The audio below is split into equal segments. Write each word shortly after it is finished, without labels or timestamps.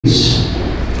rains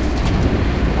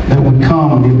that would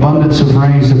come, the abundance of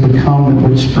rains that would come, that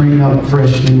would spring up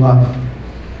fresh new life.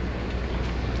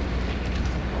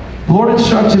 The Lord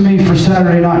instructed me for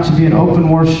Saturday night to be an open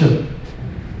worship.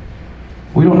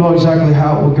 We don't know exactly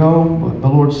how it will go, but the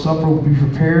Lord's Supper will be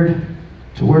prepared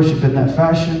to worship in that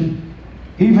fashion.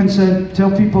 He even said,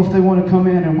 tell people if they want to come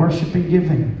in and worship in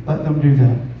giving, let them do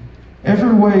that.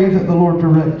 Every way that the Lord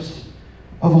directs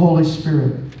of the Holy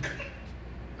Spirit.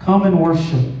 Come and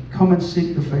worship. Come and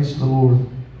seek the face of the Lord.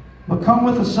 But come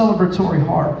with a celebratory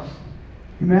heart.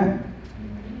 Amen?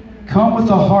 Come with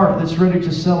a heart that's ready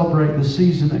to celebrate the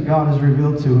season that God has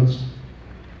revealed to us.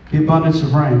 The abundance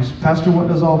of rains. Pastor, what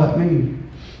does all that mean?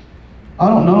 I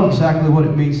don't know exactly what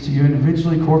it means to you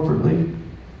individually, corporately.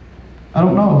 I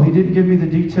don't know. He didn't give me the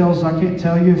details. I can't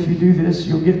tell you if you do this,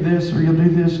 you'll get this, or you'll do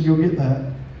this, and you'll get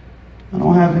that. I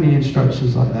don't have any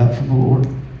instructions like that from the Lord.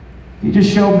 He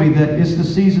just showed me that it's the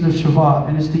season of Shabbat,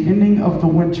 and it's the ending of the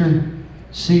winter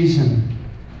season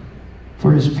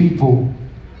for His people.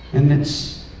 And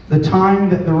it's the time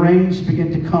that the rains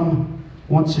begin to come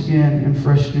once again and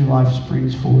fresh new life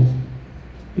springs forth.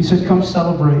 He said, come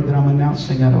celebrate that I'm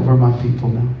announcing that over my people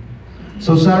now.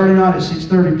 So Saturday night at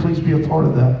 6:30, please be a part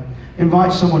of that.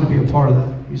 Invite someone to be a part of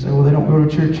that. You say, well, they don't go to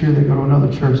church here, they go to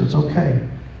another church. It's okay.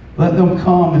 Let them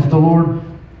come. If the Lord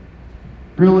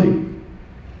really,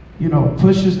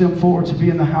 pushes them forward to be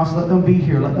in the house, let them be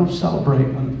here. Let them celebrate.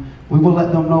 And we will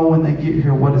let them know when they get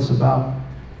here what it's about,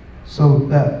 so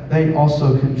that they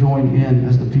also can join in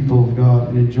as the people of God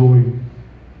and enjoy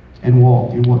and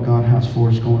walk in what God has for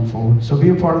us going forward. So be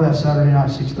a part of that Saturday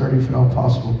night, 6:30, if at all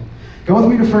possible. Go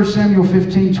with me to 1 Samuel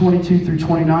 15, 22 through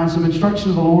 29. Some instruction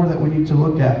of the Lord that we need to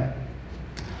look at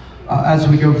as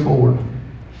we go forward.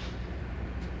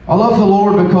 I love the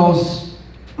Lord because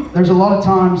there's a lot of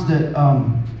times that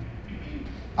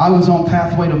I was on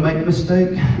pathway to make a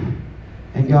mistake,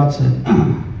 and God said,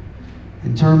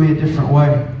 and turn me a different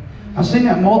way. I've seen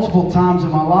that multiple times in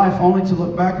my life, only to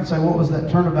look back and say, what was that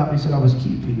turnabout? And He said, I was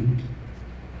keeping you.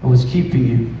 I was keeping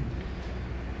you.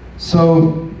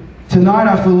 So tonight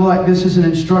I feel like this is an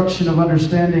instruction of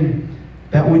understanding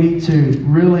that we need to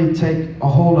really take a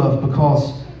hold of,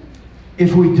 because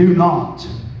if we do not,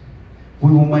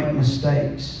 we will make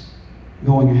mistakes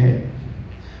going ahead.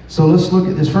 So let's look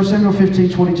at this. 1 Samuel 15,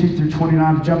 22 through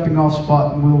 29, a jumping off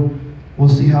spot, and we'll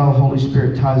see how the Holy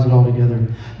Spirit ties it all together.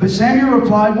 But Samuel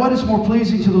replied, what is more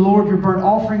pleasing to the Lord, your burnt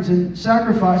offerings and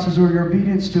sacrifices, or your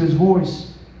obedience to His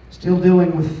voice? Still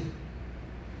dealing with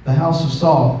the house of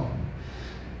Saul.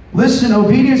 Listen,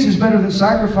 obedience is better than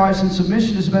sacrifice, and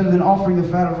submission is better than offering the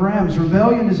fat of rams.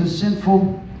 Rebellion is as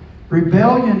sinful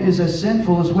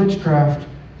as witchcraft,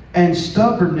 and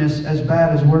stubbornness as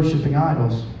bad as worshiping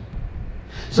idols.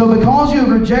 So because you have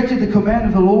rejected the command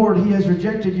of the Lord, He has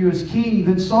rejected you as king.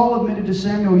 Then Saul admitted to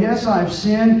Samuel, yes, I have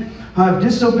sinned. I have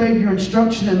disobeyed your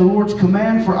instruction and the Lord's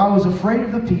command, for I was afraid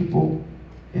of the people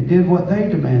and did what they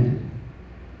demanded.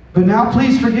 But now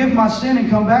please forgive my sin and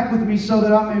come back with me so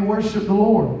that I may worship the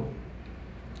Lord.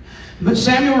 But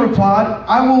Samuel replied,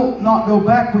 I will not go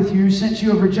back with you, since you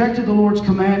have rejected the Lord's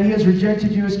command. He has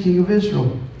rejected you as king of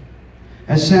Israel.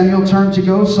 As Samuel turned to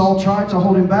go, Saul tried to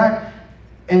hold him back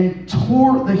and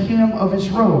tore the hem of his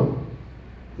robe.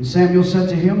 And Samuel said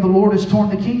to him, the Lord has torn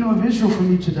the kingdom of Israel from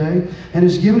you today and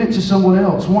has given it to someone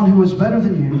else, one who is better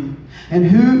than you. And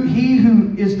he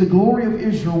who is the glory of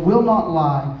Israel will not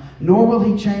lie, nor will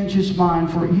he change his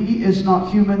mind, for he is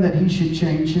not human that he should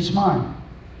change his mind.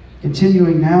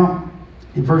 Continuing now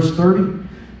in verse 30,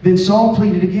 then Saul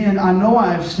pleaded again, I know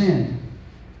I have sinned.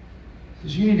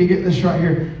 Because you need to get this right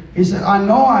here. He said, I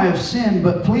know I have sinned,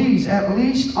 but please at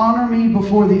least honor me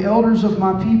before the elders of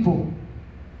my people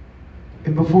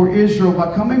and before Israel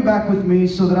by coming back with me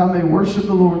so that I may worship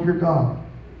the Lord your God.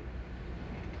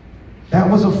 That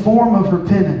was a form of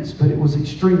repentance, but it was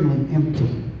extremely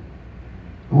empty.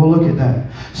 We'll look at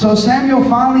that. So Samuel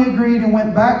finally agreed and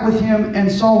went back with him, and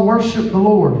Saul worshiped the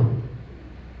Lord.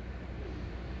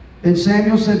 Then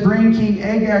Samuel said, bring King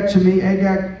Agag to me.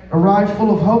 Agag arrived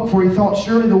full of hope, for he thought,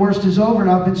 surely the worst is over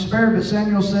and I've been spared. But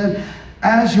Samuel said,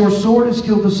 as your sword has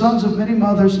killed the sons of many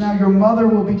mothers, now your mother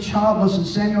will be childless. And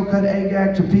Samuel cut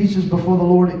Agag to pieces before the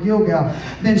Lord at Gilgal.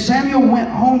 Then Samuel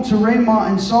went home to Ramah,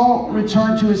 and Saul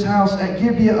returned to his house at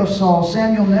Gibeah of Saul.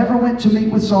 Samuel never went to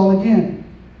meet with Saul again,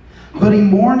 but he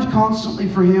mourned constantly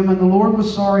for him, and the Lord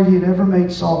was sorry He had ever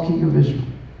made Saul king of Israel.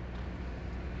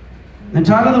 The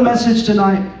title of the message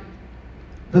tonight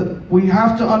that we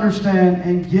have to understand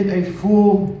and get a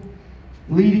full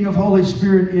leading of Holy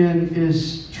Spirit in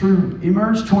is true.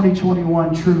 Emerge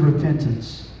 2021, true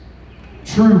repentance.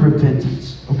 True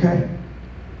repentance, okay?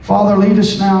 Father, lead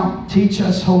us now. Teach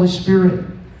us, Holy Spirit.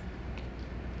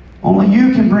 Only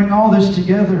you can bring all this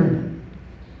together.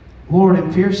 Lord,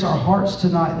 and pierce our hearts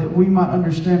tonight that we might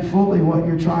understand fully what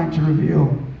you're trying to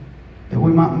reveal, that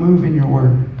we might move in your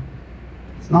word.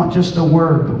 It's not just a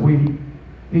word, but we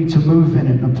need to move in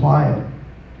it and apply it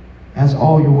as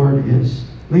all your word is.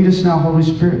 Lead us now, Holy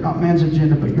Spirit, not man's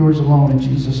agenda, but yours alone, in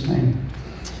Jesus' name.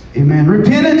 Amen.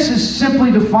 Repentance is simply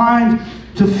defined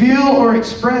to feel or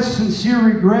express sincere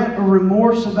regret or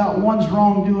remorse about one's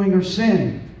wrongdoing or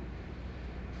sin.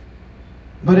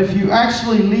 But if you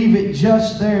actually leave it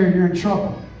just there, you're in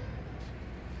trouble.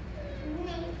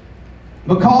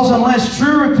 Because unless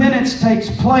true repentance takes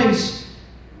place,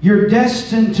 you're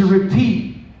destined to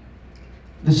repeat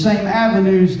the same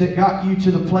avenues that got you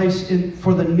to the place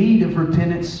for the need of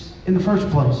repentance in the first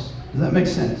place. Does that make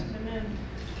sense? Amen.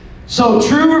 So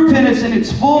true repentance in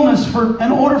its fullness,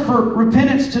 in order for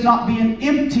repentance to not be an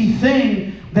empty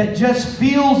thing that just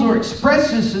feels or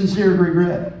expresses sincere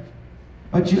regret,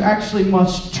 but you actually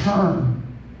must turn.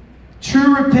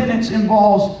 True repentance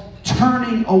involves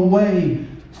turning away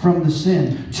from the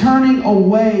sin, turning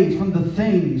away from the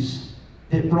things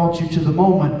that brought you to the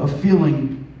moment of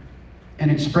feeling an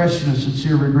expression of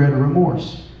sincere regret or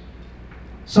remorse.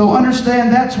 So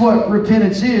understand that's what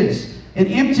repentance is. An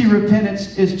empty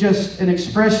repentance is just an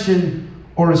expression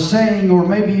or a saying or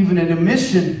maybe even an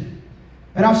omission.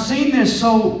 And I've seen this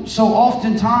so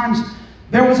oftentimes.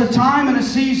 There was a time and a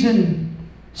season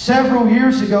several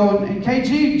years ago, and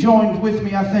KG joined with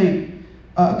me, I think,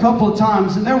 a couple of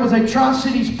times, and there was a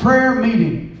Tri-Cities prayer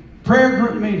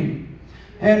group meeting.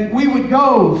 And we would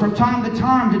go from time to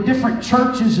time to different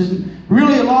churches, and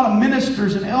really a lot of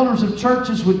ministers and elders of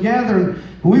churches would gather.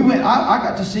 And I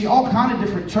got to see all kinds of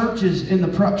different churches in the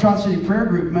Tri-City prayer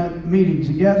group meetings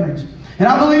and gatherings. And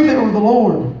I believe they were the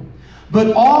Lord. But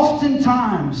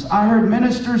oftentimes, I heard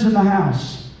ministers in the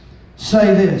house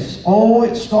say this: oh,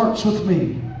 it starts with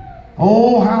me.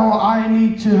 Oh, how I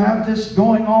need to have this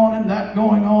going on and that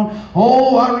going on.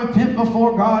 Oh, I repent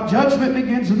before God. Judgment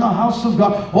begins in the house of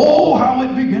God. Oh, how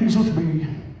it begins with me.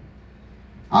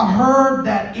 I heard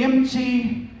that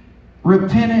empty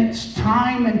repentance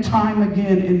time and time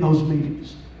again in those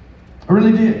meetings. I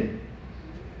really did.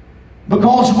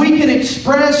 Because we can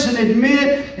express and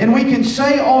admit and we can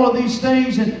say all of these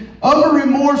things, and of a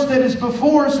remorse that is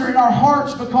before us or in our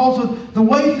hearts because of the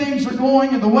way things are going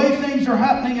and the way things are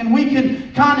happening, and we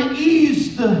can kind of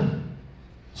ease the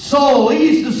soul,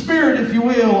 ease the spirit, if you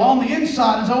will, on the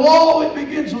inside and say, oh, it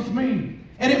begins with me.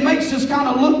 And it makes us kind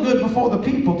of look good before the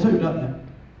people too, doesn't it?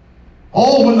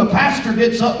 Oh, when the pastor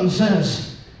gets up and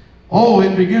says, oh,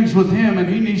 it begins with him and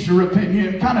he needs to repent,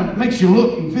 it kind of makes you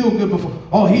look and feel good before,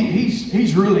 oh,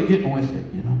 he's really getting with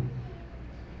it, you know.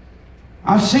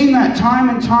 I've seen that time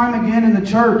and time again in the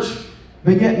church,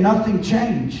 but yet nothing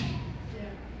changed.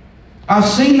 I've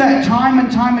seen that time and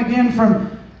time again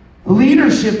from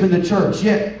leadership in the church,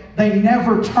 yet they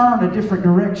never turn a different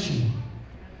direction.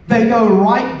 They go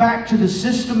right back to the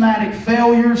systematic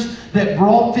failures that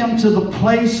brought them to the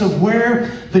place of where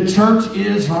the church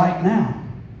is right now.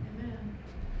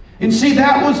 And see,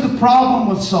 that was the problem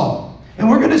with Saul. And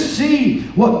we're going to see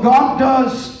what God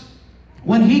does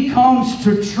when He comes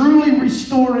to truly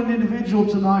restore an individual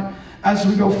tonight as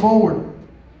we go forward.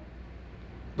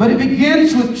 But it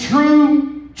begins with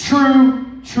true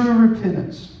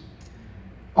repentance.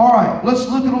 All right, let's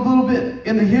look at a little bit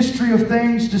in the history of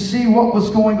things to see what was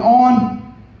going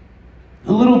on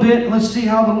a little bit. Let's see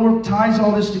how the Lord ties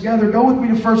all this together. Go with me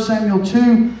to 1 Samuel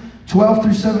 2, 12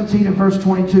 through 17 and verse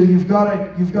 22. You've got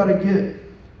to get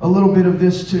a little bit of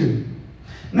this too.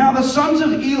 Now the sons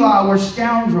of Eli were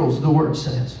scoundrels, the word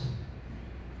says.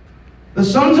 The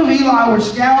sons of Eli were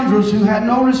scoundrels who had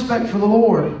no respect for the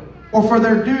Lord or for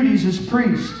their duties as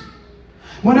priests.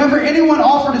 Whenever anyone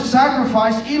offered a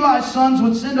sacrifice, Eli's sons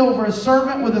would send over a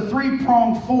servant with a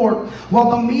three-pronged fork.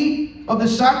 While the meat of the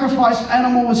sacrificed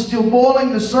animal was still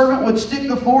boiling, the servant would stick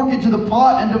the fork into the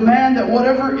pot and demand that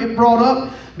whatever it brought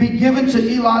up be given to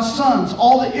Eli's sons.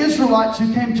 All the Israelites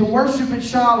who came to worship at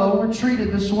Shiloh were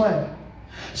treated this way.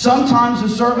 Sometimes the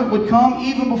servant would come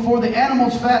even before the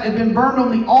animal's fat had been burned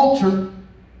on the altar.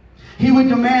 He would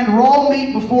demand raw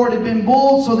meat before it had been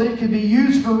boiled so that it could be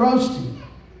used for roasting.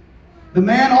 The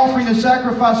man offering the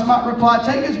sacrifice might reply,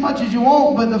 take as much as you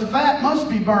want, but the fat must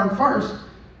be burned first.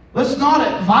 Let's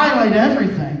not violate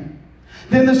everything.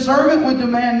 Then the servant would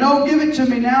demand, no, give it to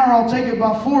me now or I'll take it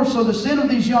by force. So the sin of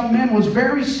these young men was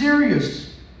very serious.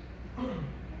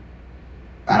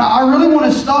 And I really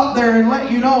want to stop there and let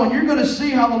you know, and you're going to see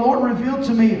how the Lord revealed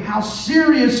to me how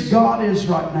serious God is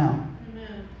right now.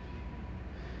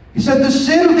 He said the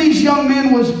sin of these young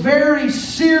men was very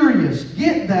serious.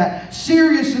 Get that.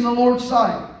 Serious in the Lord's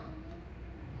sight.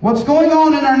 What's going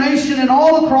on in our nation and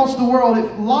all across the world,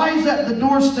 it lies at the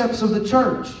doorsteps of the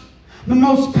church. The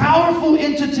most powerful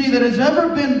entity that has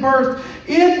ever been birthed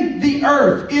in the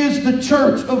earth is the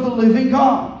church of the living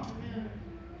God.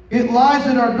 It lies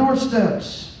at our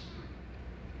doorsteps.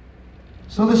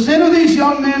 So the sin of these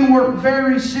young men were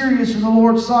very serious in the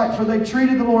Lord's sight, for they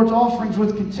treated the Lord's offerings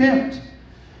with contempt.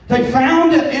 They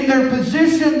found it in their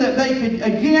position that they could,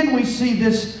 again, we see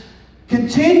this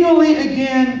continually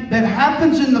again that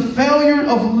happens in the failure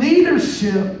of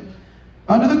leadership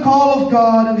under the call of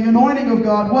God and the anointing of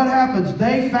God. What happens?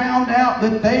 They found out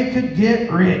that they could get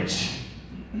rich.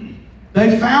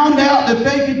 They found out that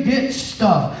they could get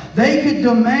stuff. They could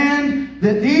demand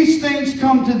that these things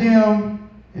come to them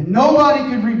and nobody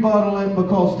could rebuttal it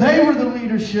because they were the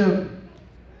leadership.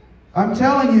 I'm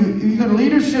telling you, either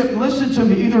leadership, listen to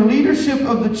me, either leadership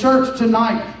of the church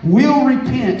tonight will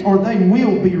repent or they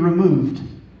will be removed.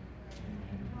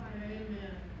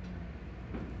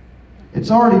 It's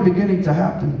already beginning to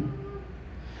happen.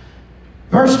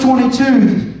 Verse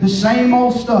 22, the same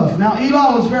old stuff. Now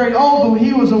Eli was very old, but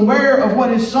he was aware of what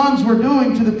his sons were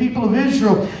doing to the people of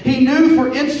Israel. He knew, for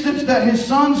instance, that his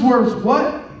sons were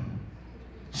what?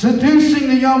 Seducing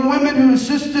the young women who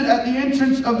assisted at the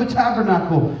entrance of the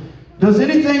tabernacle. Does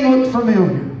anything look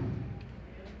familiar?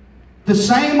 The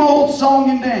same old song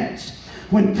and dance.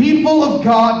 When people of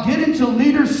God get into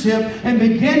leadership and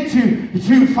begin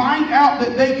to find out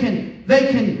that they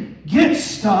can get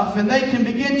stuff and they can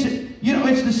begin to, you know,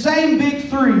 it's the same big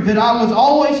three that I was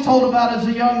always told about as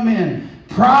a young man.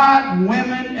 Pride,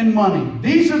 women, and money.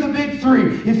 These are the big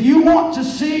three. If you want to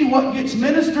see what gets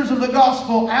ministers of the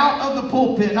gospel out of the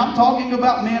pulpit, and I'm talking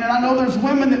about men, and I know there's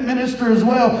women that minister as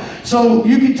well, so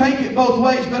you can take it both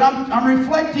ways, but I'm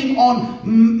reflecting on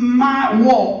my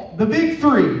walk. The big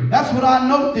three. That's what I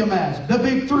note them as. The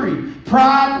big three.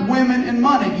 Pride, women, and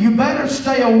money. You better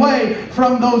stay away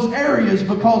from those areas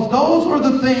because those are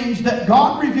the things that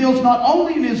God reveals not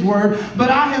only in His Word,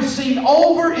 but I have seen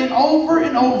over and over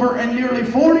and over in nearly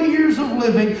 40 years of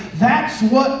living. That's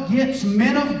what gets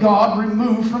men of God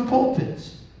removed from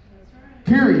pulpits.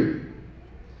 Period.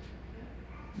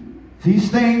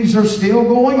 These things are still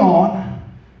going on.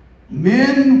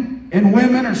 Men and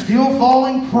women are still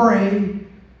falling prey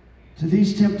to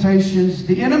these temptations.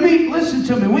 The enemy, listen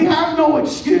to me, we have no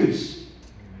excuse.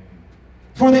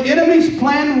 For the enemy's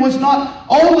plan was not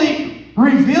only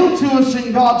revealed to us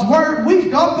in God's Word,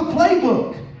 we've got the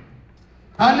playbook.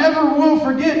 I never will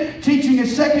forget teaching a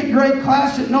second grade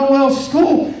class at Noel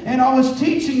School, and I was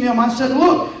teaching them. I said,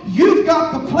 look, you've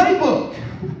got the playbook.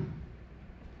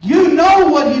 You know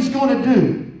what he's going to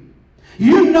do.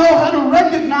 You know how to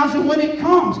recognize it when it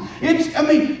comes.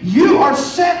 You are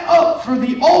set up for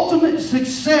the ultimate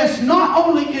success, not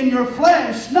only in your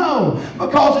flesh, no,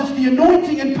 because it's the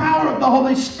anointing and power of the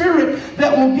Holy Spirit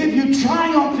that will give you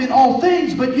triumph in all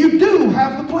things, but you do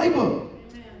have the playbook.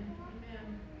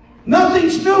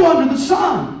 Nothing's new under the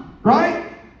sun,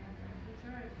 right?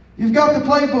 You've got the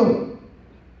playbook.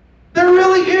 There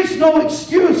really is no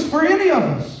excuse for any of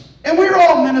us. And we're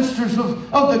all ministers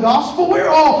of the gospel. We're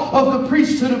all of the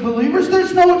priesthood of believers.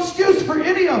 There's no excuse for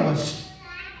any of us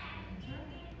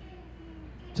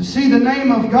to see the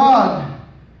name of God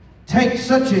take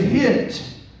such a hit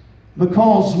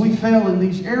because we fail in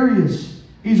these areas.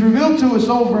 He's revealed to us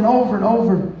over and over and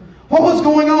over. What was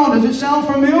going on? Does it sound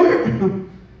familiar?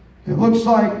 It looks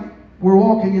like we're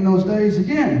walking in those days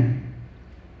again.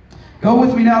 Go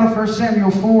with me now to 1 Samuel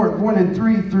 4, 1 and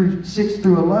 3 through 6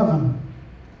 through 11.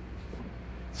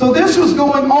 So this was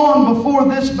going on before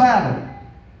this battle.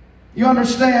 You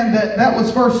understand that that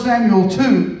was 1 Samuel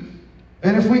 2.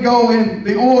 And if we go in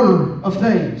the order of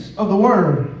things, of the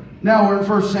Word, now we're in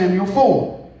 1 Samuel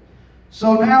 4.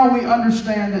 So now we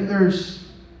understand that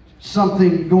there's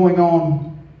something going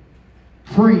on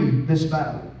pre this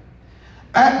battle.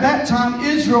 At that time,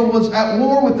 Israel was at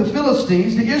war with the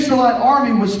Philistines. The Israelite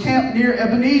army was camped near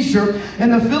Ebenezer,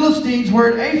 and the Philistines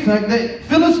were at Aphek. The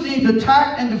Philistines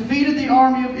attacked and defeated the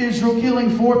army of Israel,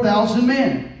 killing 4,000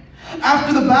 men.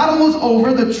 After the battle was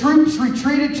over, the troops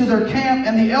retreated to their camp,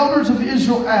 and the elders of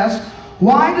Israel asked,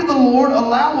 "Why did the Lord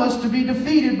allow us to be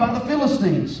defeated by the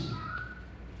Philistines?"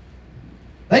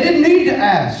 They didn't need to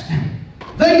ask.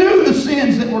 They knew the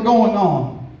sins that were going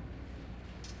on.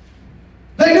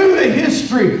 They knew the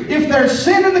history. If there's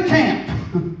sin in the camp,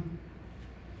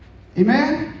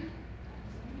 amen?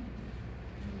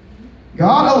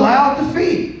 God allowed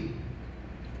defeat.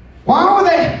 Why were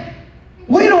they?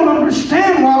 We don't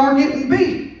understand why we're getting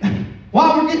beat.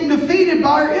 Why we're getting defeated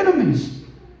by our enemies.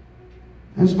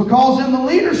 It's because in the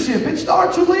leadership, it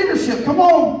starts with leadership. Come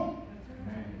on.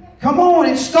 Come on.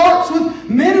 It starts with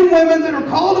men and women that are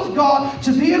called of God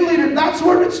to be a leader. That's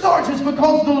where it starts. It's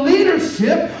because the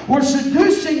leadership were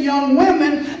seducing young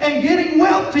women and getting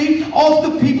wealthy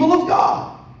off the people of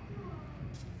God.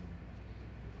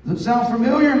 Does it sound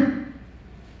familiar?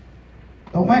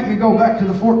 Don't make me go back to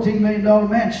the $14 million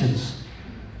mansions.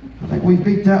 I think we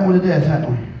beat that one to death,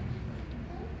 haven't we?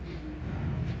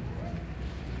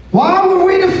 Why were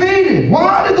we defeated?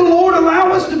 Why did the Lord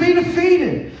allow us to be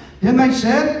defeated? Then they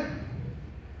said,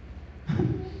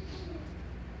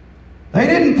 they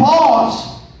didn't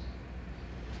pause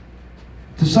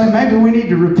to say, maybe we need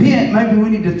to repent. Maybe we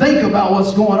need to think about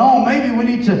what's going on. Maybe we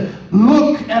need to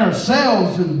look at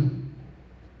ourselves and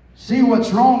see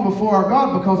what's wrong before our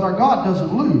God, because our God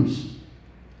doesn't lose.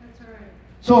 That's right.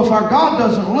 So if our God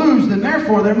doesn't lose, then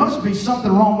therefore there must be something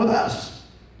wrong with us.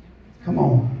 Come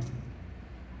on.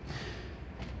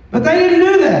 But they didn't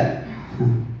do that.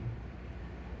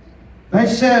 They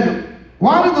said,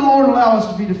 why did the Lord allow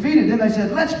us to be defeated? Then they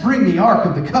said, let's bring the Ark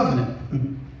of the Covenant.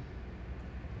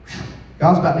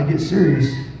 God's about to get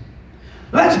serious.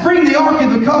 Let's bring the Ark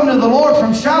of the Covenant of the Lord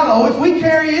from Shiloh. If we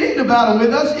carry it into battle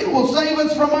with us, it will save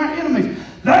us from our enemies.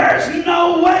 There's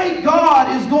no way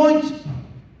God is going to...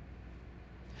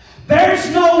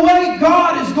 There's no way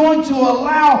God is going to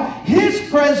allow His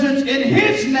presence in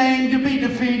His name to be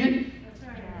defeated.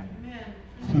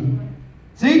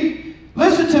 See?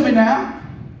 Listen to me now.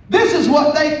 This is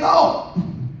what they thought.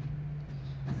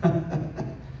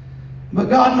 But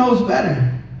God knows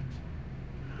better.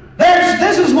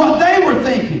 This is what they were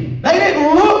thinking. They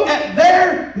didn't look at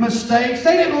their mistakes.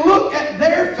 They didn't look at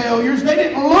their failures. They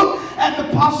didn't look at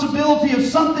the possibility of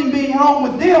something being wrong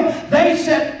with them. They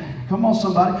said, come on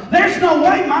somebody, there's no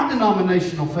way my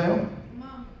denomination will fail.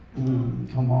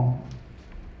 Come on.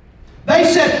 They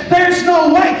said, there's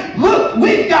no way. Look,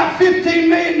 we've got $15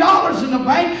 million in the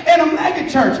bank and a mega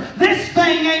church. This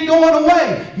thing ain't going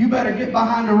away. You better get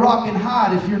behind a rock and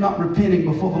hide if you're not repenting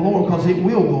before the Lord, because it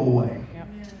will go away.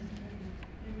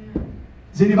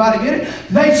 Does anybody get it?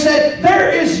 They said,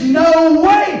 there is no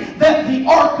way that the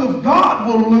Ark of God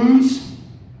will lose.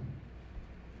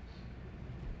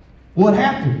 What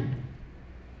happened?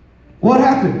 What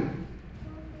happened?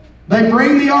 They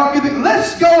bring the Ark of the...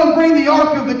 Let's go and bring the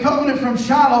Ark of the Covenant from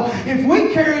Shiloh. If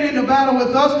we carry it into battle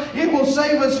with us, it will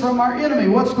save us from our enemy.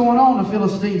 What's going on, the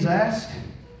Philistines asked.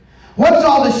 What's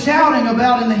all the shouting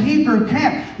about in the Hebrew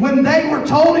camp? When they were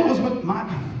told it was...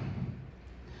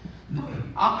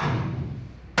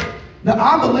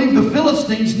 I believe the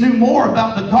Philistines knew more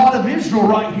about the God of Israel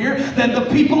right here than the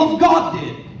people of God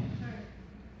did.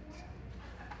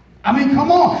 I mean,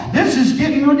 come on. This is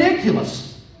getting ridiculous.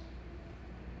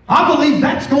 I believe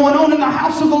that's going on in the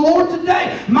house of the Lord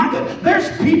today. My God, there's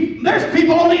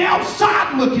people on the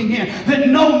outside looking in that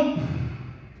know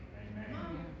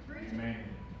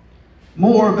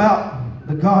more about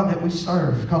the God that we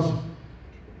serve. Because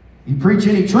you preach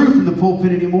any truth in the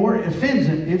pulpit anymore, it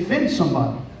offends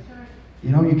somebody.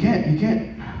 You know, you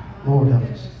can't. Lord help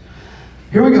us.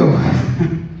 Here we go.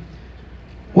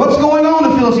 What's going on in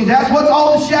the Philistines? That's what's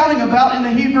all the shouting about in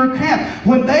the Hebrew camp.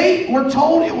 When they were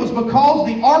told it was because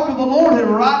the Ark of the Lord had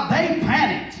arrived, they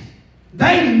panicked.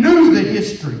 They knew the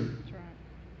history.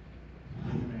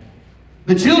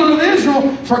 The children of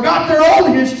Israel forgot their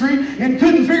own history and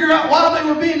couldn't figure out why they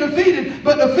were being defeated.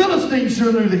 But the Philistines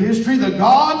sure knew the history. The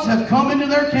gods have come into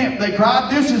their camp. They cried,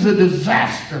 this is a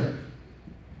disaster.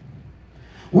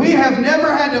 We have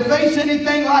never had to face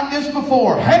anything like this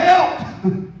before. Help!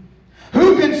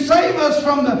 Who can save us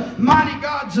from the mighty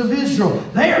gods of Israel?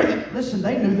 Listen,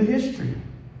 they knew the history.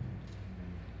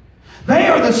 They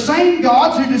are the same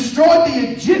gods who destroyed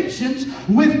the Egyptians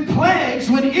with plagues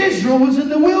when Israel was in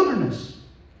the wilderness.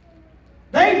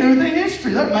 They knew the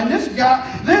history. Man, this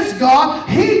God,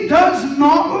 He does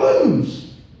not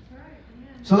lose.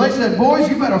 So they said, boys,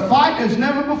 you better fight as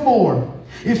never before.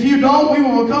 If you don't, we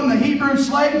will become the Hebrew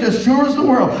slave just sure as the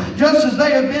world, just as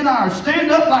they have been ours. Stand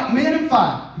up like men and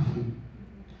fight.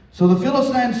 So the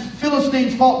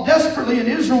Philistines fought desperately, and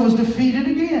Israel was defeated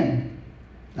again.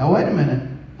 Now wait a minute.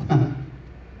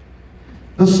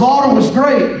 The slaughter was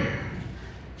great.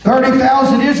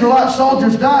 30,000 Israelite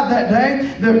soldiers died that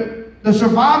day. The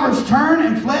survivors turned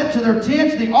and fled to their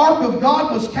tents. The Ark of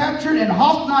God was captured, and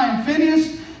Hophni and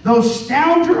Phinehas, those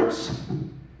scoundrels,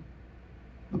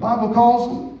 the Bible calls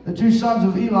them, the two sons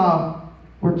of Eli,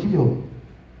 were killed.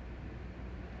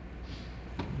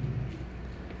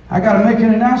 I got to make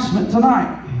an announcement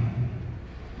tonight.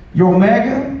 Your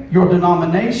mega, your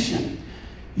denomination,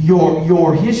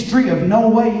 your history of no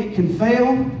way it can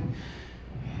fail,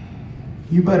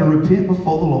 you better repent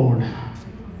before the Lord.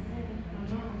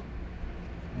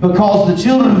 Because the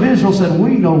children of Israel said,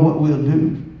 we know what we'll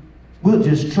do. We'll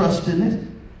just trust in it.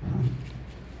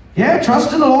 Yeah,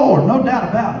 trust in the Lord, no doubt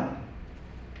about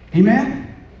it.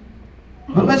 Amen?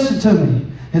 But listen to me.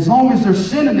 As long as there's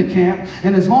sin in the camp,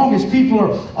 and as long as people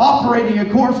are operating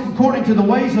according to the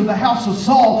ways of the house of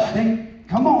Saul, and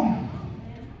come on.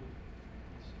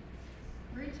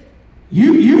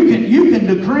 You can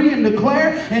decree and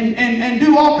declare and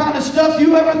do all kind of stuff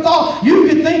you ever thought. You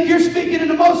can think you're speaking in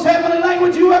the most heavenly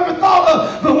language you ever thought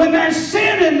of. But when there's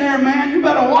sin in there, man, you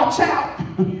better watch out.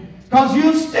 Because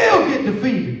you'll still get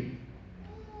defeated.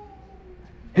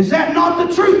 Is that not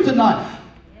the truth tonight?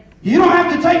 You don't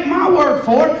have to take my word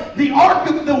for it. The ark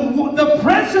of the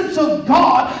presence of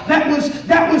God that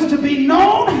was to be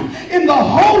known in the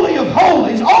Holy of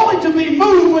Holies, only to be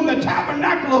moved when the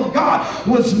tabernacle of God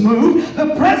was moved.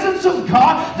 The presence of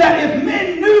God that if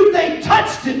men knew they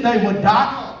touched it, they would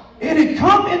die. It had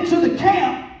come into the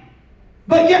camp,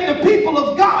 but yet the people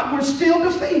of God were still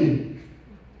defeated.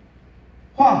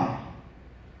 Why?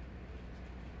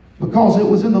 Because it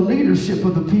was in the leadership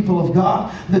of the people of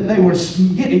God that they were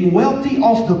getting wealthy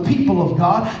off the people of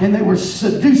God, and they were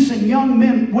seducing young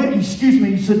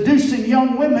seducing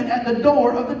young women at the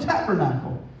door of the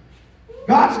tabernacle.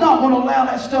 God's not going to allow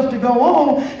that stuff to go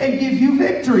on and give you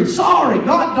victory. Sorry,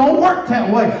 God don't work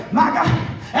that way. My God.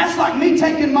 That's like me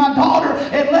taking my daughter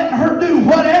and letting her do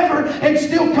whatever and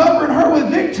still covering her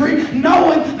with victory,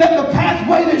 knowing that the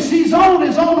pathway that she's on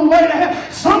is on the way to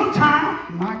heaven.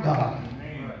 Sometime, my God.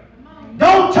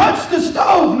 Don't touch the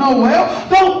stove, Noel.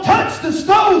 Don't touch the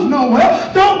stove,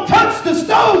 Noel. Don't touch the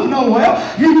stove,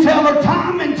 Noel. You tell her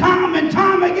time and time and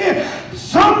time again.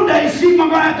 Someday she's going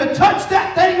to have to touch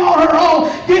that thing on her own,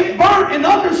 get burnt, and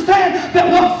understand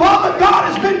that what Father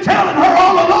God has been telling her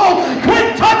all along,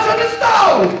 quit touching the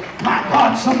stove. My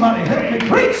God, somebody help me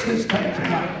preach this thing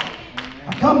tonight.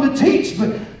 I come to teach,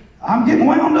 but I'm getting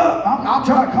wound up. I'll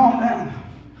try to calm down.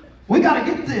 We got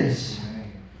to get this.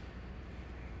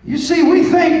 You see, we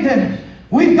think that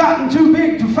we've gotten too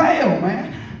big to fail,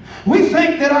 man. We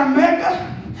think that our mega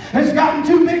has gotten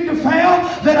too big to fail,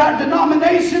 that our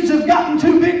denominations have gotten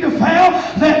too big to fail,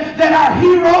 that our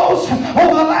heroes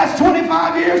over the last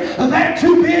 25 years, they're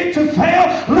too big to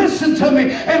fail. Listen to me.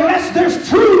 Unless there's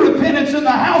true repentance in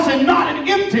the house and not an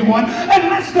empty one,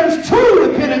 unless there's true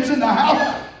repentance in the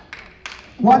house,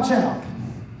 watch out.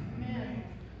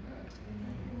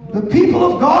 The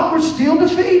people of God were still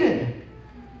defeated.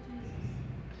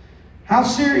 How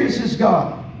serious is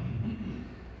God?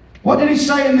 What did he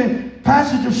say in the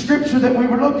passage of scripture that we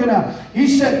were looking at? He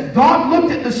said, God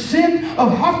looked at the sin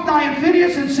of Hophni and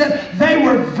Phinehas and said, they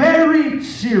were very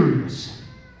serious.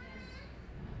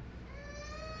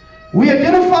 We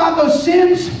identify those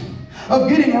sins of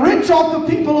getting rich off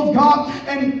the people of God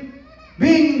and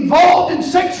being involved in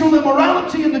sexual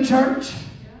immorality in the church.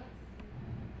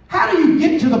 How do you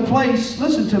get to the place,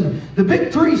 listen to me, the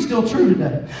big three is still true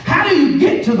today. How do you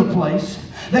get to the place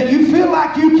that you feel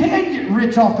like you can get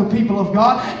rich off the people of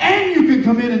God and you can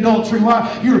commit adultery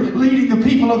while you're leading the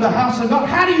people of the house of God?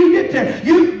 How do you get there?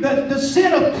 The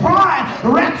sin of pride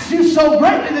wraps you so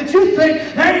greatly that you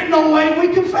think there ain't no way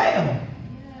we can fail.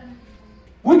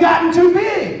 We've gotten too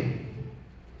big.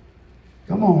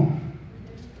 Come on.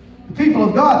 The people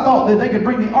of God thought that they could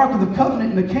bring the Ark of the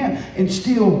Covenant in the camp and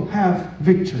still have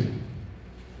victory.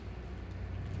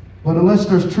 But unless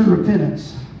there's true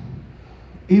repentance,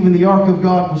 even the Ark of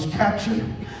God was captured,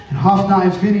 and Hophni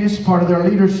and Phinehas, part of their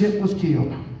leadership, was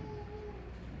killed.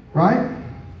 Right?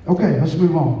 Okay, let's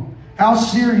move on. How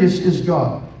serious is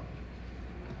God?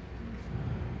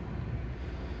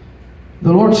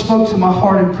 The Lord spoke to my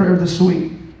heart in prayer this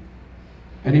week,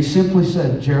 and He simply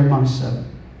said, Jeremiah 7.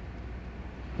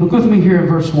 Look with me here in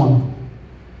verse 1.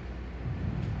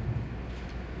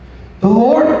 The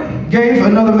Lord gave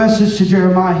another message to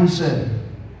Jeremiah. He said,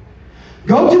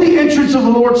 go to the entrance of the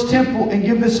Lord's temple and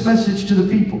give this message to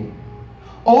the people.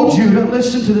 O Judah,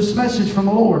 listen to this message from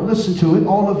the Lord. Listen to it,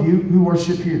 all of you who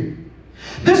worship here.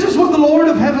 This is what the Lord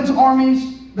of heaven's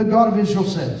armies, the God of Israel,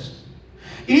 says.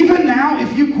 Even now,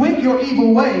 if you quit your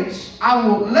evil ways, I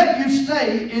will let you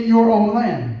stay in your own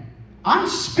land. I'm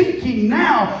speaking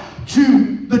now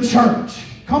to the church.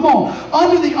 Come on.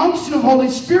 Under the unction of Holy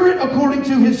Spirit, according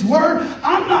to His Word,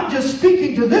 I'm not just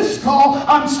speaking to this call,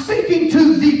 I'm speaking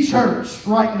to the church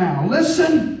right now.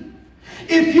 Listen.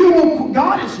 If you will,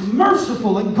 God is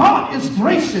merciful and God is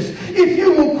gracious. If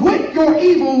you will quit your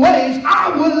evil ways, I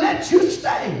will let you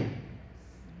stay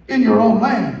in your own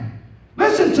land. Listen.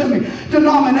 Listen to me.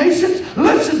 Denominations,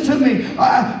 listen to me.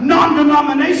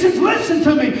 Non-denominations, listen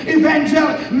to me.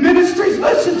 Evangelic ministries,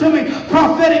 listen to me.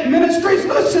 Prophetic ministries,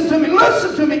 listen to me.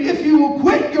 Listen to me. If you will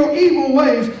quit your evil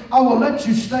ways, I will let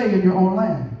you stay in your own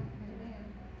land.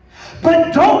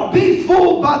 But don't be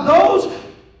fooled by those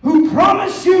who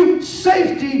promise you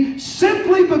safety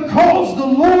simply because the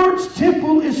Lord's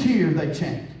temple is here, they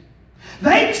chant.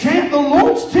 They chant, the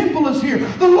Lord's temple is here.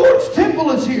 The Lord's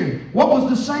temple is here. What was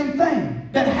the same thing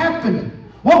that happened?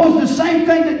 What was the same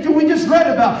thing that we just read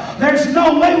about? There's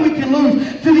no way we can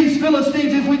lose to these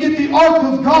Philistines if we get the ark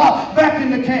of God back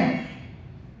in the camp.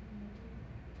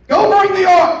 Go bring the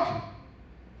ark.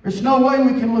 There's no way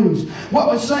we can lose. What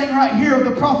was saying right here of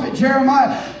the prophet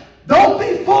Jeremiah, don't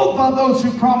be fooled by those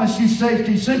who promise you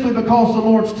safety simply because the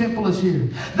Lord's temple is here.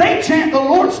 They chant, the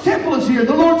Lord's temple is here.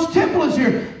 The Lord's temple is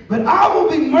here. But I will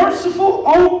be merciful.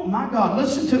 Oh my God,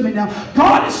 listen to me now.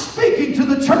 God is speaking to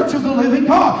the church of the living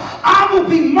God. I will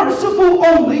be merciful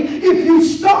only if you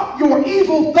stop your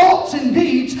evil thoughts and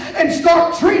deeds and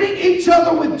start treating each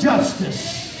other with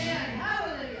justice.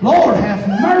 Lord, have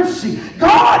mercy.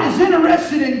 God is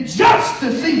interested in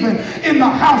justice even in the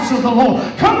house of the Lord.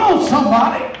 Come on,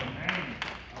 somebody.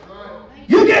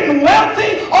 You're getting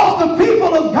wealthy off the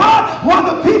people of God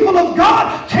while the people of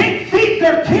God can't feed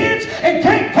their kids and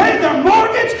can't pay their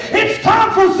mortgage. It's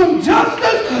time for some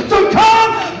justice to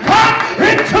come back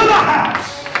into the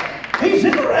house. He's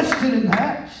interested in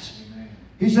that.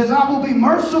 He says, I will be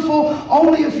merciful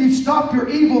only if you stop your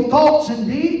evil thoughts and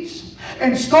deeds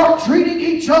and start treating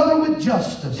each other with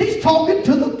justice. He's talking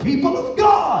to the people of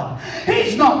God.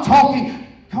 He's not talking,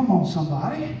 come on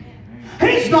somebody.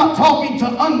 He's not talking to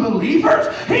unbelievers.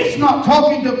 He's not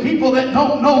talking to people that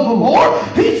don't know the Lord.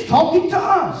 He's talking to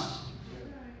us.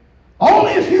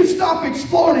 Only if you stop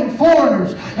exploiting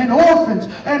foreigners and orphans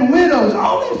and widows.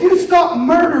 Only if you stop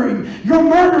murdering, you're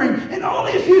murdering. And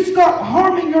only if you start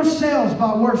harming yourselves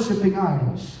by worshiping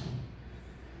idols.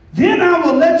 Then I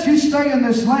will let you stay in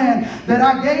this land that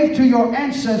I gave to your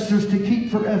ancestors to keep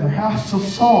forever. House of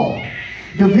Saul.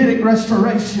 Davidic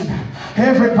restoration.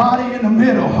 Everybody in the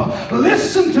middle.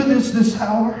 Listen to this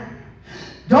hour.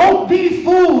 Don't be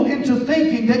fooled into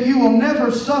thinking that you will never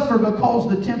suffer because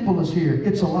the temple is here.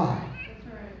 It's a lie.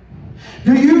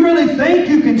 Do you really think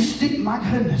you can stick? My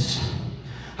goodness.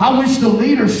 I wish the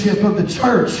leadership of the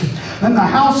church and the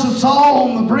house of Saul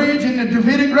on the bridge and the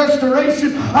Davidic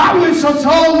restoration, I wish us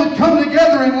all would come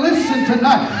together and listen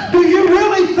tonight. Do you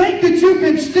really think that you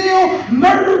can steal,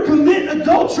 murder, commit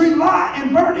adultery, lie,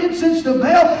 and burn incense to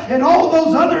Baal and all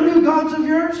those other new gods of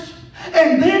yours?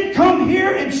 And then come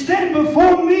here and stand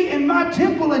before me in my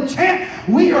temple and chant,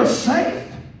 we are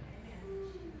safe?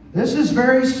 This is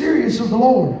very serious of the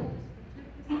Lord.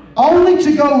 Only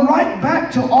to go right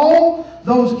back to all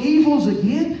those evils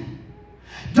again?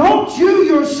 Don't you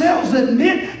yourselves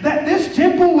admit that this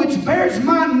temple which bears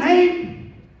my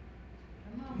name,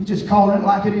 you just calling it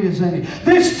like it is, ain't he?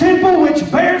 This temple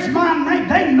which bears my name,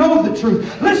 they know the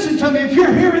truth. Listen to me, if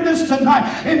you're hearing this tonight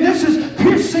and this is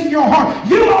piercing your heart,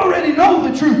 you already know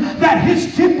the truth that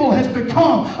his temple has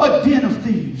become a den of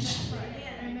thieves.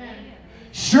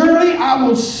 Surely I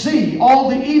will see all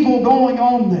the evil going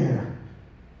on there.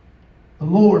 The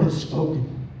Lord has spoken.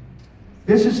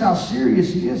 This is how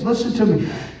serious he is. Listen to me.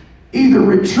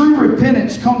 Either true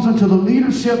repentance comes into the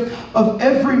leadership of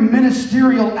every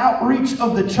ministerial outreach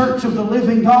of the church of the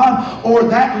living God, or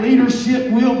that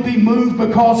leadership will be moved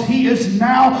because he is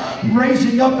now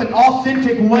raising up an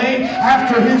authentic way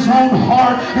after his own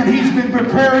heart, and he's been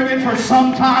preparing it for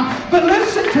some time. But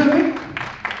listen to me.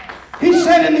 He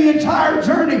said in the entire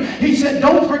journey, he said,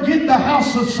 don't forget the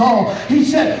house of Saul. He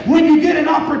said, when you get an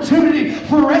opportunity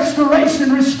for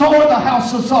restoration, restore the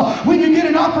house of Saul. When you get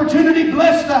an opportunity,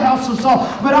 bless the house of Saul.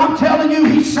 But I'm telling you,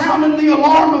 he's sounding the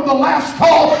alarm of the last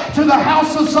call to the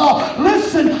house of Saul.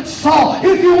 Listen, Saul,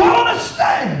 if you want to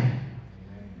stay,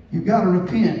 you got to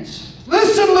repent.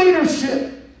 Listen,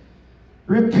 leadership.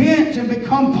 Repent and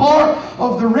become part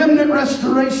of the remnant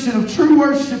restoration of true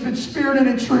worship in spirit and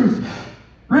in truth.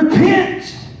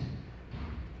 Repent.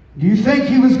 Do you think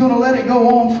he was going to let it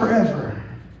go on forever?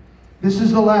 This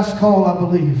is the last call, I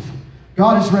believe.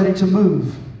 God is ready to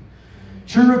move.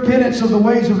 True repentance of the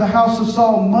ways of the house of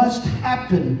Saul must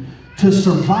happen to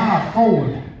survive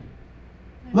forward.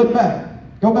 Look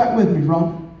back. Go back with me,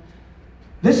 Ron.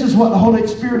 This is what the Holy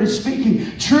Spirit is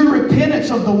speaking. True repentance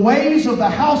of the ways of the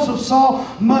house of Saul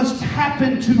must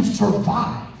happen to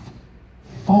survive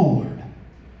forward.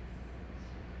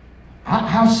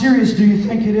 How serious do you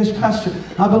think it is, Pastor?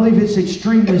 I believe it's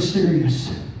extremely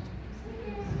serious.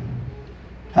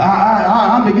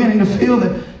 I'm beginning to feel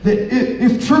that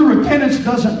if true repentance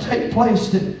doesn't take place,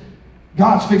 that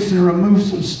God's fixing to remove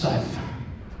some stuff.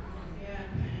 Yeah,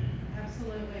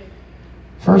 absolutely.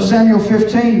 1 Samuel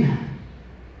 15.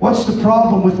 What's the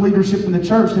problem with leadership in the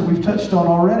church that we've touched on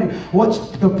already? What's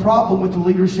the problem with the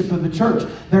leadership of the church?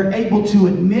 They're able to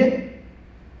admit,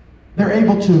 they're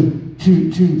able to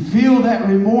feel that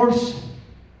remorse,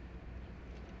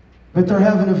 but they're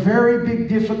having a very big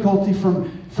difficulty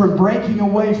from breaking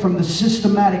away from the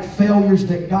systematic failures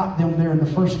that got them there in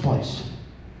the first place.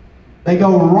 They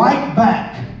go right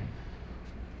back.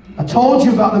 I told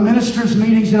you about the ministers'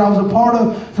 meetings that I was a part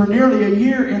of for nearly a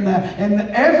year in that. And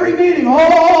every meeting,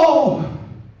 oh,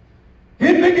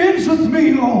 it begins with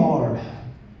me, Lord.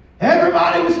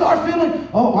 Everybody would start feeling,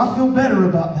 oh, I feel better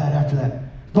about that after that.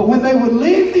 But when they would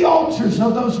leave the altars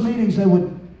of those meetings, they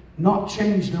would not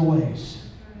change their ways.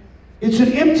 It's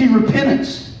an empty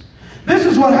repentance. This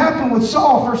is what happened with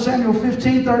Saul, 1 Samuel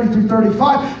 15, 30 through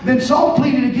 35. Then Saul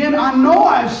pleaded again, I know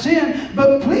I have sinned,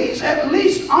 but please at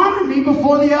least honor me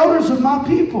before the elders of my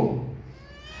people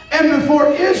and before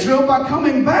Israel by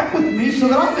coming back with me so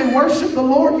that I may worship the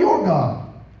Lord your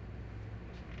God.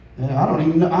 I don't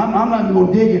even know, I'm not even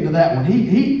going to dig into that one.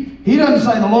 He doesn't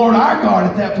say the Lord our God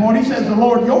at that point. He says the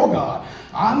Lord your God.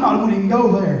 I'm not going to even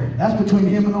go there. That's between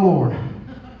him and the Lord.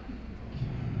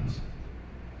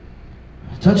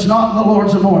 Touch not the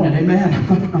Lord's anointed.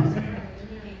 Amen.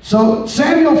 So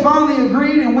Samuel finally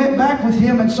agreed and went back with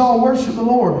him, and Saul worshiped the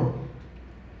Lord.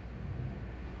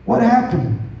 What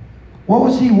happened? What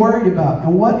was he worried about?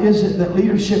 And what is it that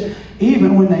leadership,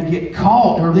 even when they get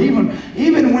caught, or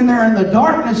even when they're in the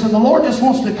darkness and the Lord just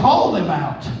wants to call them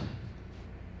out?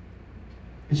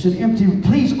 It's an empty,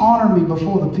 please honor me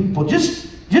before the people.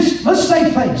 Just let's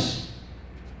save face.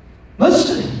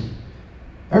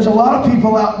 There's a lot of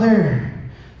people out there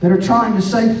that are trying to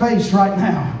save face right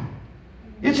now.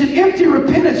 It's an empty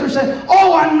repentance. They're saying,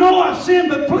 oh, I know I've sinned,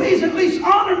 but please at least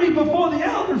honor me before the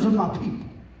elders of my people.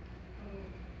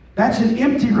 That's an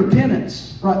empty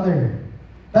repentance right there.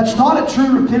 That's not a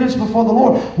true repentance before the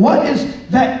Lord. What is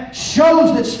that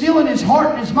shows that's still in his heart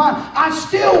and his mind? I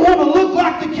still want to look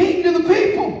like the king to the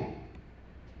people.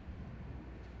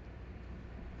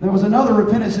 There was another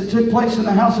repentance that took place in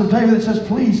the house of David that says,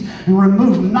 please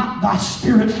remove not thy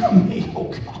spirit from me, oh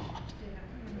God.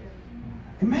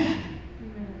 Amen.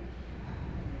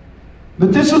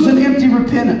 But this was an empty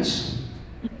repentance.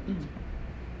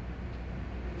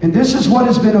 And this is what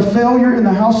has been a failure in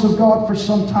the house of God for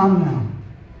some time now.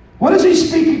 What is he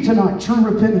speaking tonight? True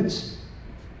repentance.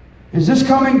 Is this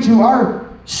coming to our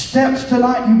steps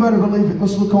tonight? You better believe it.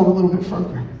 Let's look on a little bit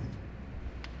further.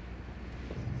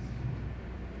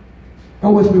 Go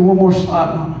with me one more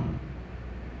slide, Mama.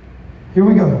 Here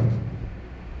we go.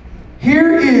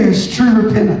 Here is true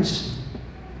repentance,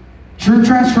 true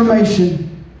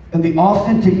transformation, and the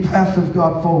authentic path of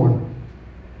God forward.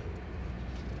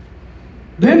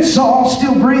 Then Saul,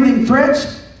 still breathing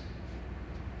threats.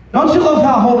 Don't you love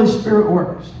how Holy Spirit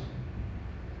works?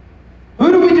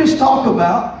 Who do we just talk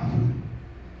about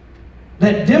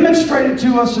that demonstrated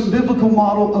to us a biblical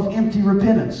model of empty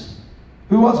repentance?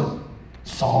 Who was it?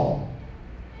 Saul.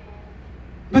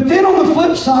 But then on the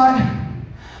flip side,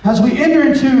 as we enter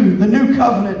into the new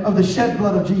covenant of the shed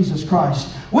blood of Jesus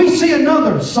Christ, we see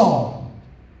another Saul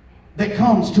that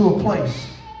comes to a place.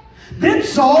 Then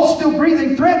Saul, still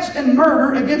breathing threats and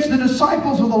murder against the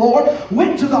disciples of the Lord,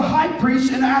 went to the high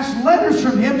priest and asked letters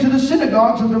from him to the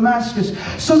synagogues of Damascus,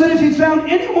 so that if he found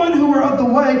anyone who were of the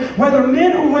way, whether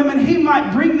men or women, he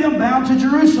might bring them bound to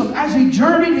Jerusalem. As he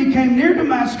journeyed, he came near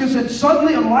Damascus, and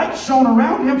suddenly a light shone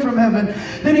around him from heaven.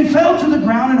 Then he fell to the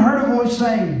ground and heard a voice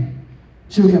saying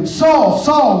to him, Saul,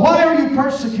 Saul, why are you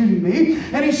persecuting me?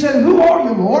 And he said, who are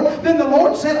you, Lord? Then the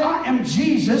Lord said, I am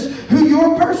Jesus, who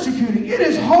you're persecuting. It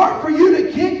is hard for you to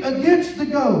kick against the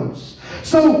goads.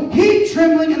 So he,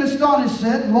 trembling and astonished,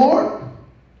 said, Lord,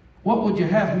 what would you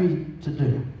have me to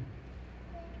do?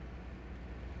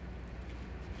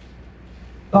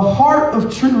 The heart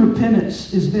of true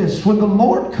repentance is this. When the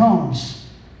Lord comes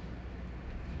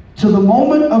to the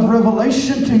moment of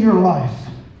revelation to your life,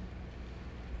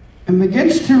 and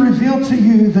begins to reveal to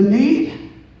you the need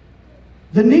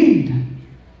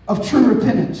of true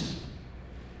repentance.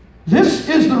 This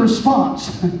is the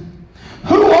response.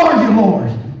 Who are you,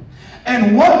 Lord?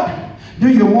 And what do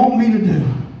you want me to do?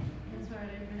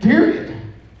 Period.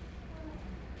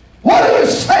 What are you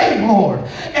saying, Lord?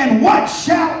 And what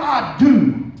shall I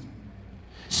do?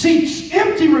 See,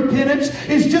 empty repentance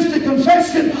is just a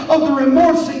confession of the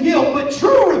remorse and guilt, but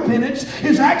true repentance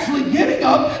is actually getting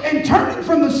up and turning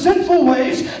from the sinful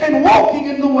ways and walking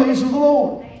in the ways of the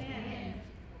Lord.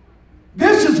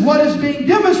 This is what is being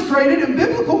demonstrated in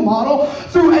biblical model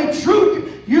through a true...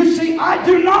 You see, I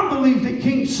do not believe that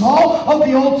King Saul of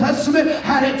the Old Testament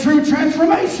had a true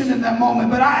transformation in that moment.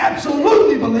 But I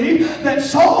absolutely believe that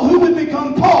Saul, who would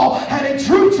become Paul, had a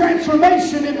true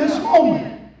transformation in this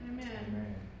moment.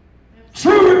 Amen.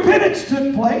 True repentance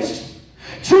took place.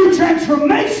 True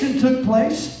transformation took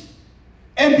place.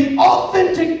 And the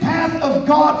authentic path of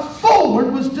God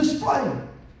forward was displayed.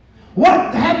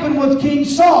 What happened with King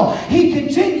Saul? He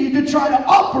continued to try to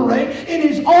operate in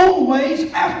his own ways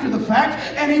after the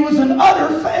fact, and he was an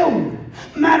utter failure.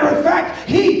 Matter of fact,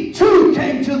 he too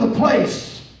came to the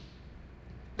place.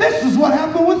 This is what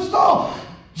happened with Saul.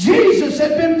 Jesus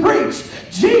had been preached.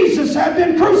 Jesus had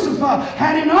been crucified.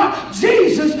 Had he not,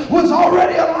 Jesus was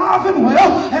already alive and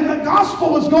well, and the gospel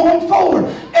was going forward.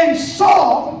 And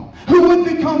Saul, who would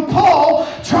become Paul,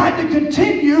 tried to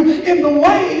continue in the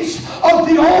ways of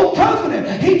the old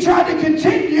covenant. He tried to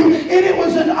continue, and it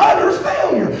was an utter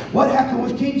failure. What happened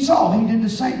with King Saul? He did the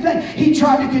same thing. He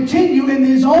tried to continue in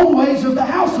his own ways of the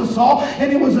house of Saul,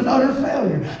 and it was an utter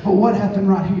failure. But what happened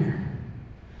right here?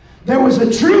 There was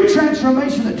a true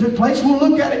transformation that took place. We'll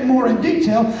look at it more in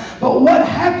detail. But what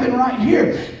happened right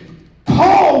here?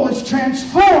 Paul was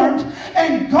transformed,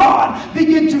 and God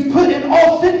began to put an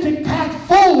authentic path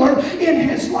forward in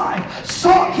his life.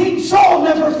 King Saul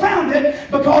never found it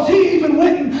because he even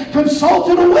went and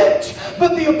consulted a witch.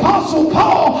 But the Apostle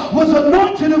Paul was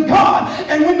anointed of God,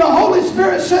 and when the Holy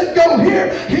Spirit said go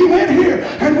here, he went here.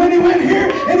 And when he went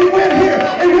here, and he went here.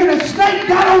 And when a snake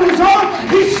got on his arm,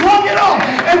 he slung it off.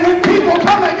 And when people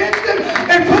come against him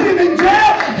and put him in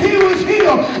jail, he was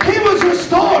healed. He was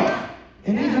restored.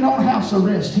 And even on house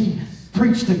arrest, he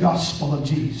preached the gospel of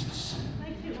Jesus.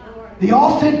 The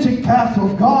authentic path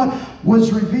of God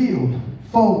was revealed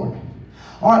forward.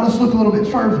 All right, let's look a little bit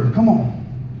further. Come on.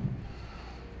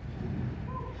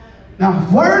 Now,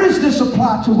 where does this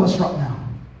apply to us right now?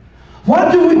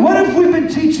 What have we been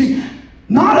teaching?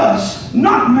 Not us,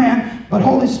 not man, but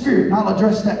Holy Spirit. And I'll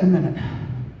address that in a minute.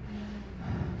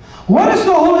 What has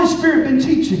the Holy Spirit been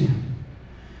teaching?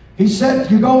 He said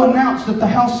to go announce that the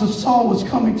house of Saul was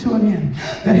coming to an end.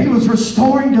 That he was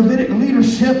restoring Davidic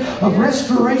leadership of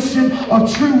restoration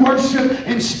of true worship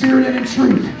in spirit and in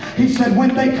truth. He said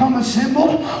when they come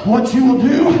assembled, what you will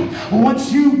do,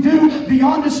 once you do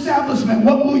beyond establishment,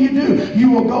 what will you do? You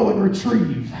will go and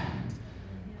retrieve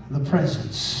the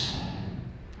presence.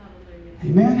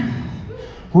 Amen.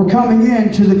 We're coming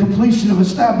into the completion of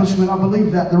establishment. I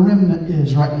believe that the remnant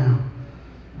is right now.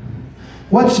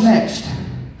 What's next?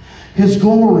 His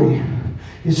glory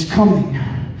is coming,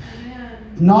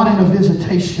 not in a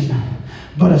visitation,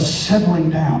 but a settling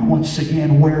down once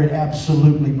again where it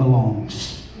absolutely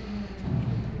belongs.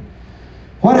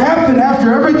 What happened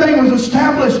after everything was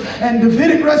established and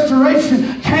Davidic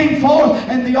restoration came forth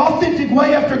and the authentic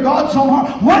way after God's own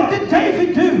heart? What did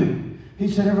David do? He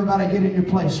said, everybody get in your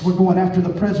place. We're going after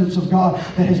the presence of God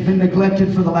that has been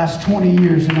neglected for the last 20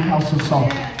 years in the house of Saul.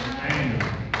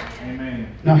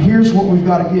 Now here's what we've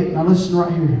got to get. Now listen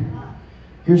right here.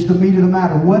 Here's the meat of the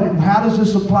matter. How does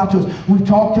this apply to us? We've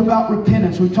talked about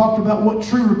repentance. We've talked about what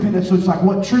true repentance looks like,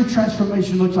 what true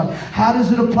transformation looks like. How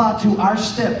does it apply to our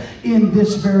step in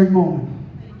this very moment?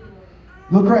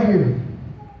 Look right here.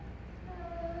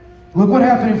 Look what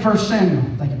happened in 1 Samuel.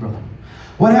 Thank you, brother.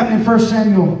 What happened in 1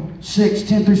 Samuel 6,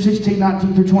 10 through 16,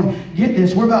 19 through 20. Get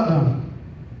this, we're about done.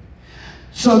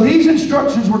 So these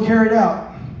instructions were carried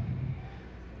out.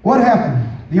 What happened?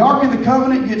 The Ark of the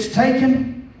Covenant gets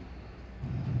taken.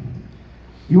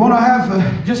 You want to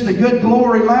have just a good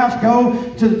glory laugh?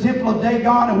 Go to the temple of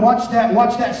Dagon and watch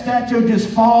that statue just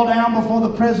fall down before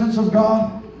the presence of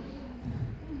God.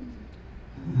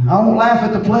 I won't laugh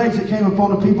at the plagues that came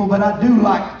upon the people, but I do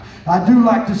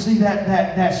like to see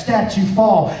that statue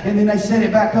fall, and then they set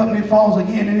it back up and it falls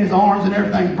again and his arms and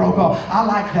everything broke off. I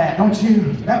like that, don't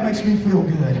you? That makes me feel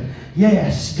good.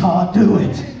 Yes, God, do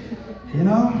it. You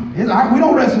know, we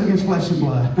don't wrestle against flesh and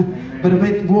blood, but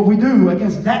what we do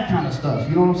against that kind of stuff.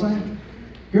 You know what I'm saying?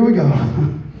 Here we go.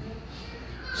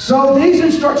 So these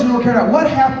instructions were carried out. What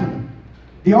happened?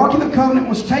 The Ark of the Covenant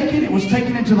was taken. It was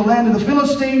taken into the land of the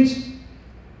Philistines.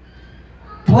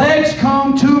 Plagues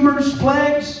come, tumors,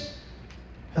 plagues.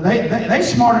 They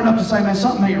smart enough to say, man,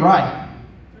 something ain't right.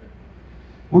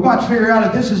 We're going to figure out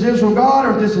if this is Israel God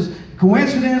or if this is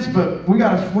coincidence, but we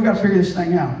got to figure this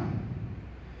thing out.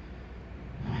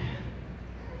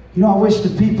 You know, I wish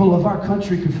the people of our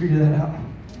country could figure that out.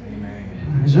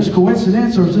 Amen. Is this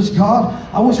coincidence or is this God?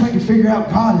 I wish we could figure out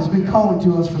God has been calling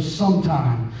to us for some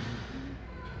time.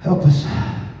 Help us.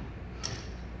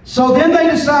 So then they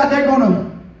decide they're going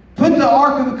to put the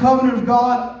Ark of the Covenant of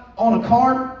God on a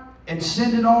cart and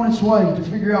send it on its way to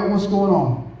figure out what's going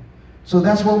on. So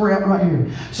that's where we're at right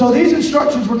here. So these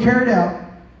instructions were carried out.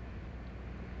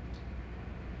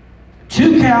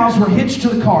 2 cows were hitched to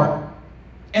the cart,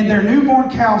 and their newborn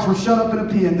cows were shut up in a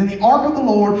pen. Then the ark of the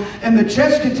Lord and the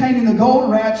chest containing the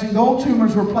gold rats and gold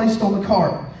tumors were placed on the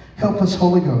cart. Help us,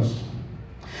 Holy Ghost.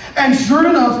 And sure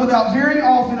enough, without veering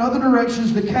off in other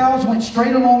directions, the cows went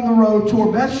straight along the road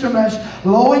toward Beth Shemesh,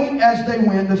 lowing as they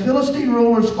went. The Philistine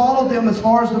rulers followed them as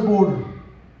far as the border.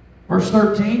 Verse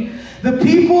 13, the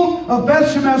people of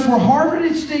Beth Shemesh were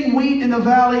harvesting wheat in the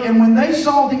valley, and when they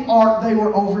saw the ark, they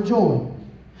were overjoyed.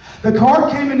 The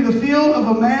cart came into the field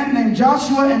of a man named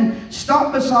Joshua and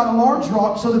stopped beside a large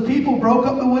rock. So the people broke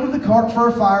up the wood of the cart for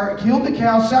a fire, killed the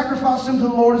cows, sacrificed them to the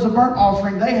Lord as a burnt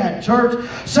offering. They had church.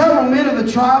 Several men of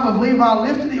the tribe of Levi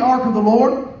lifted the ark of the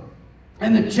Lord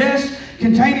and the chest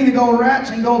containing the gold rats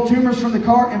and gold tumors from the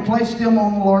cart and placed them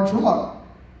on the large rock.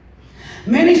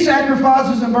 Many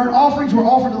sacrifices and burnt offerings were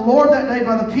offered to the Lord that day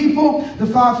by the people. The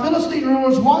 5 Philistine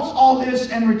rulers watched all this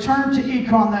and returned to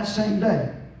Ekron that same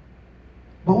day.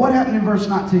 But what happened in verse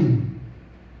 19?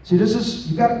 See,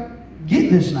 you've got to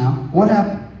get this now. What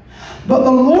happened? But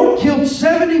the Lord killed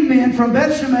 70 men from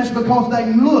Beth Shemesh because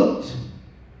they looked.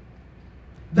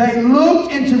 They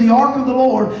looked into the ark of the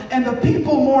Lord, and the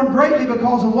people mourned greatly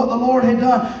because of what the Lord had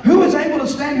done. Who is able to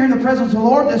stand here in the presence of the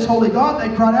Lord, this holy God?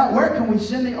 They cried out, where can we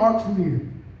send the ark from here?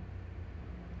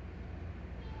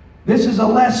 This is a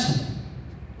lesson.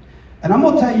 And I'm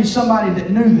going to tell you somebody that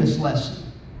knew this lesson.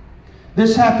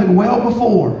 This happened well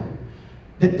before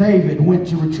that David went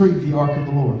to retrieve the ark of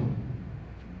the Lord.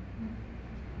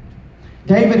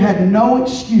 David had no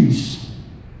excuse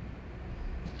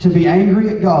to be angry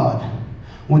at God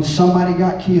when somebody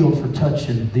got killed for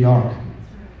touching the ark.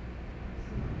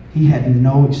 He had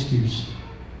no excuse.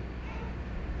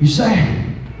 You say,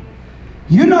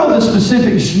 you know the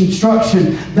specific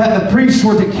instruction that the priests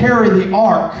were to carry the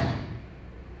ark.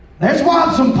 That's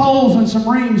why some poles and some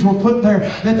rings were put there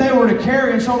that they were to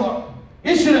carry. And so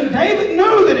David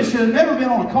knew that it should have never been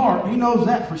on a cart. He knows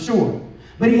that for sure.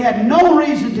 But he had no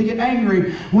reason to get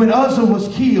angry when Uzzah was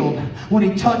killed when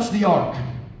he touched the ark.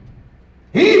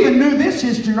 He even knew this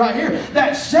history right here,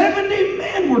 that 70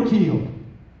 men were killed.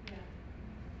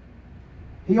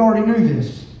 He already knew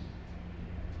this.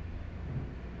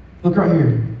 Look right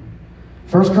here.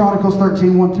 1 Chronicles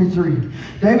 13, 1-3.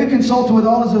 David consulted with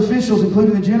all his officials,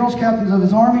 including the generals, captains of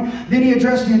his army. Then he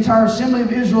addressed the entire assembly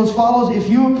of Israel as follows. If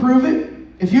you approve,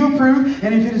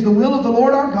 and if it is the will of the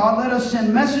Lord our God, let us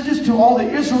send messages to all the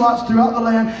Israelites throughout the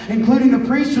land, including the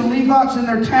priests and Levites in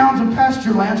their towns and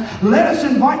pasture lands. Let us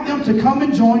invite them to come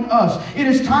and join us. It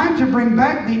is time to bring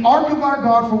back the ark of our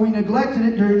God, for we neglected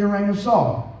it during the reign of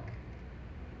Saul.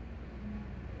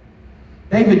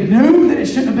 David knew that it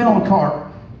shouldn't have been on a cart.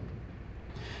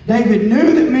 David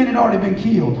knew that men had already been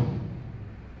killed.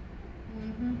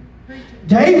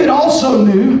 David also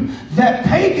knew that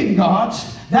pagan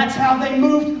gods, that's how they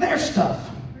moved their stuff.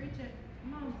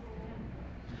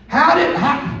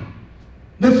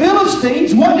 The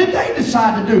Philistines, what did they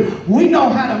decide to do? We know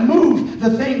how to move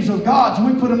the things of gods.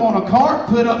 We put them on a cart,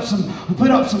 put up some,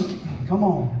 come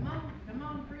on.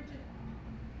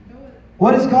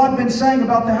 What has God been saying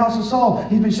about the house of Saul?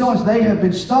 He's been showing us they have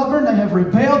been stubborn, they have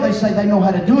rebelled, they say they know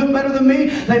how to do it better than me,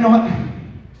 they know how.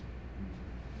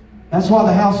 That's why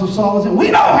the house of Saul is in. We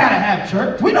know how to have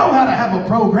church, we know how to have a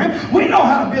program, we know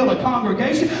how to build a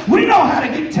congregation, we know how to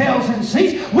get tails in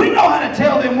seats, we know how to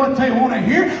tell them what they want to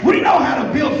hear, we know how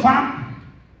to build fine.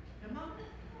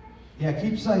 Yeah,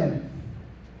 keep saying it.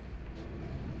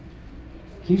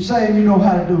 Keep saying you know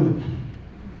how to do it.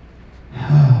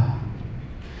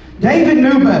 David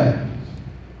knew better.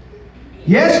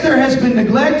 Yes, there has been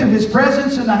neglect of his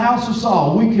presence in the house of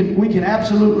Saul. We can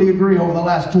absolutely agree over the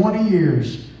last 20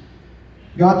 years.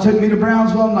 God took me to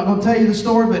Brownsville. I'm not going to tell you the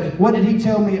story, but what did he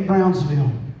tell me at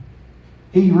Brownsville?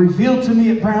 He revealed to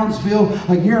me at Brownsville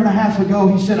a year and a half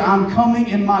ago. He said, I'm coming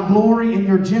in my glory in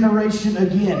your generation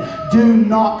again. Do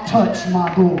not touch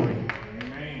my glory.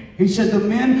 He said the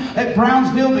men at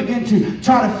Brownsville began to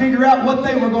try to figure out what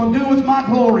they were going to do with my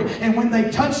glory. And when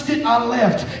they touched it, I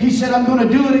left. He said, I'm going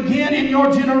to do it again in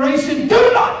your generation.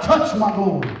 Do not touch my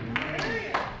glory.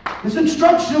 It's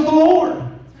instruction of the Lord.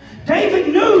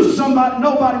 David knew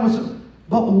nobody was.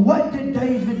 But what did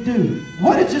David do?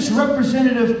 What is this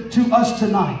representative to us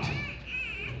tonight?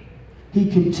 He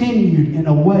continued in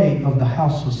a way of the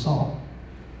house of Saul.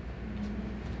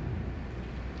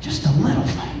 Just a little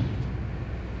thing.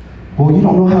 Well, you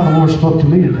don't know how the Lord spoke to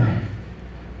me today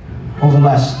over the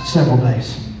last several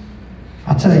days.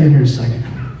 I'll tell you in here in a second.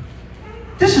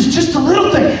 This is just a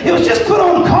little thing. It was just put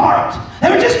on a cart. They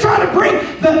were just trying to bring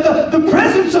the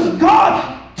presence of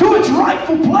God to its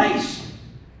rightful place.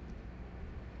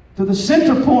 To the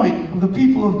center point of the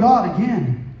people of God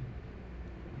again.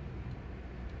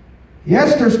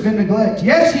 Yes, there's been neglect.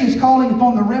 Yes, He is calling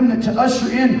upon the remnant to usher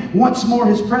in once more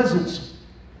His presence.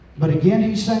 But again,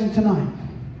 He's saying tonight,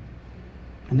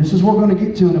 and this is what we're going to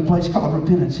get to in a place called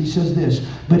repentance. He says this,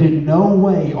 but in no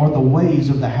way are the ways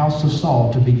of the house of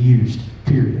Saul to be used.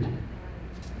 Period.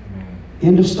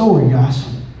 End of story, guys.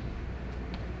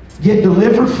 Get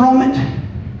delivered from it.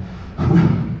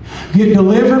 Get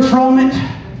delivered from it.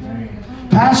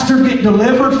 Pastor, get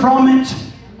delivered from it.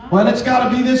 Well, it's got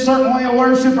to be this certain way of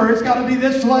worship, or it's got to be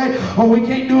this way, or we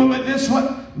can't do it but this way.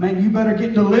 Man, you better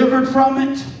get delivered from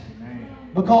it.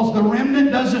 Because the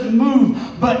remnant doesn't move,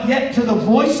 but yet to the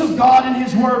voice of God and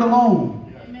His Word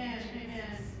alone. Amen.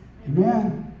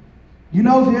 Amen. You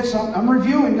know this. I'm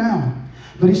reviewing now.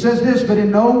 But he says this, but in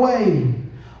no way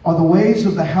are the ways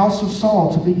of the house of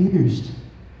Saul to be used.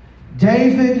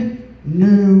 David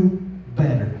knew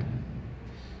better.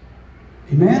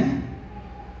 Amen?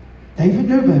 David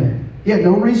knew better. He had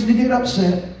no reason to get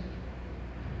upset.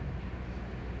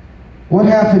 What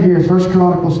happened here in 1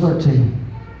 Chronicles 13?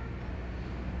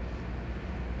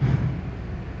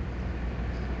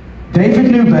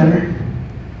 David knew better.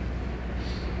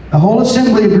 The whole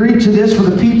assembly agreed to this, for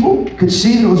the people could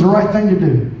see that it was the right thing to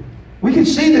do. We can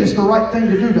see that it's the right thing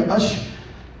to do to usher.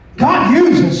 God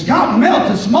uses, God melt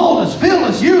us, mold us, fill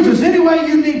us, use us any way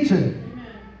you need to.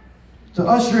 To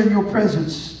usher in your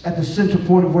presence at the center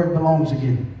point of where it belongs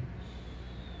again.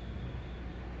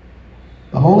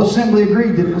 The whole assembly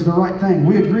agreed that it was the right thing.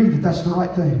 We agree that that's the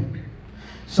right thing.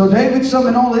 So David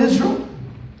summoned all Israel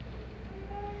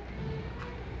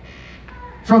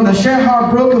from the Shehar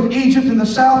Brook of Egypt in the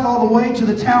south all the way to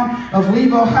the town of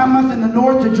Lebo Hamath in the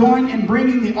north to join in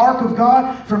bringing the ark of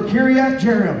God from Kiriath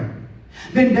Jearim.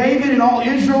 Then David and all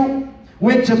Israel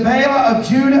went to Baalah of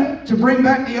Judah to bring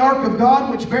back the ark of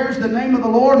God, which bears the name of the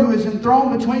Lord, who is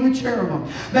enthroned between the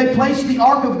cherubim. They placed the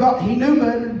ark of God. He knew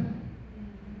better.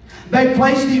 They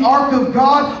placed the ark of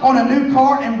God on a new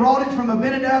cart and brought it from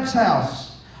Abinadab's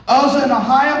house. Uzzah and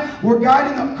Ahiah were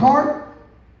guiding the cart.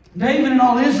 David and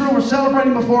all Israel were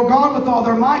celebrating before God with all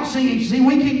their might, singing. See,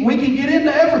 we can get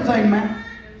into everything, man.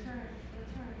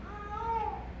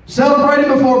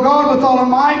 Celebrating before God with all our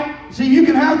might. See, you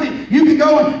can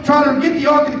go and try to get the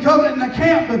Ark of the Covenant in the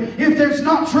camp, but if there's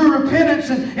not true repentance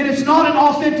and it's not an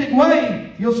authentic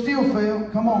way, you'll still fail.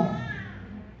 Come on.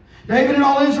 David and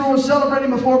all Israel were celebrating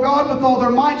before God with all their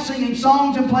might, singing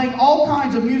songs and playing all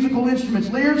kinds of musical instruments,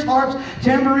 lyres, harps,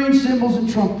 tambourines, cymbals, and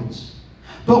trumpets.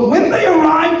 But when they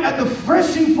arrived at the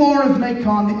threshing floor of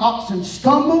Nacon, the oxen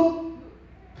stumbled,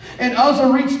 and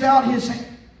Uzzah reached out his hand.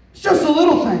 It's just a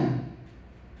little thing.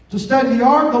 To study the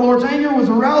ark, the Lord's anger was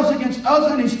aroused against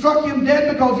Uzzah, and he struck him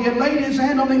dead because he had laid his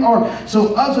hand on the ark.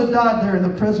 So Uzzah died there in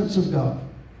the presence of God.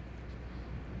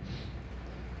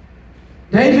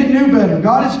 David knew better.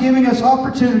 God is giving us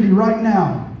opportunity right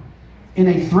now in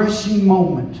a threshing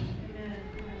moment.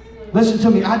 Listen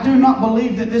to me. I do not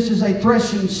believe that this is a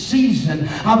threshing season.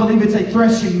 I believe it's a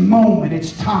threshing moment.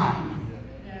 It's time.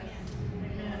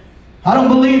 I don't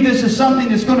believe this is something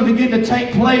that's going to begin to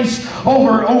take place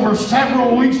over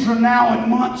several weeks from now and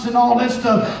months and all this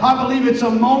stuff. I believe it's a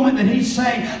moment that He's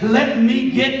saying, let me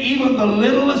get even the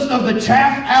littlest of the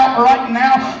chaff out right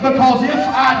now, because if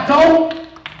I don't,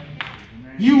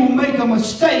 you will make a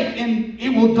mistake and it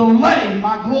will delay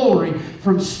my glory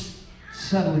from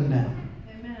settling down.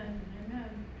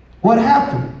 What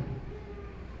happened?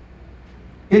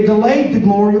 It delayed the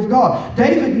glory of God.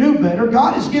 David knew better.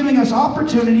 God is giving us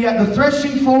opportunity at the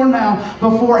threshing floor now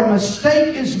before a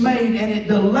mistake is made and it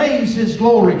delays His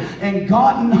glory. And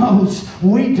God knows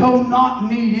we do not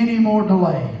need any more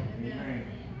delay.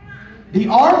 The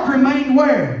ark remained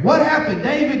where? What happened?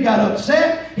 David got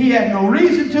upset. He had no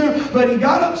reason to, but he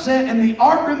got upset, and the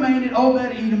ark remained at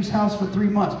Obed-Edom's house for 3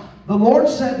 months. The Lord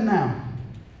said now,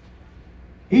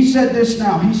 He said this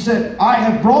now. He said, I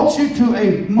have brought you to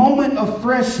a moment of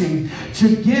threshing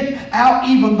to get out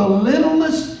even the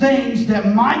littlest things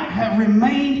that might have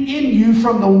remained in you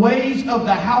from the ways of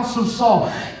the house of Saul.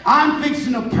 I'm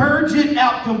fixing to purge it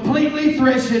out completely,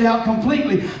 thresh it out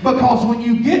completely. Because when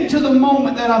you get to the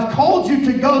moment that I've called you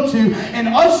to go to and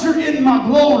usher in my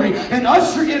glory and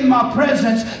usher in my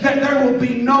presence, that there will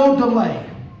be no delay.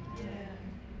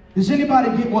 Does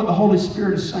anybody get what the Holy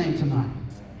Spirit is saying tonight?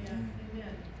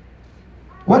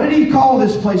 What did He call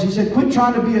this place? He said, quit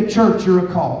trying to be a church, you're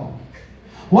a call.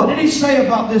 What did he say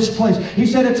about this place? He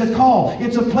said it's a call.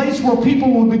 It's a place where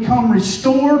people will become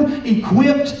restored,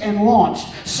 equipped, and launched.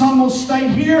 Some will stay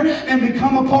here and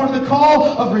become a part of the call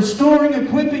of restoring,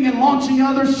 equipping, and launching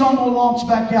others. Some will launch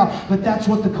back out. But that's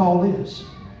what the call is.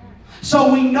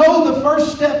 So we know the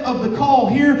first step of the call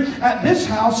here at this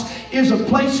house is a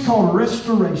place called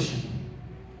restoration.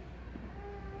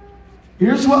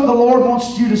 Here's what the Lord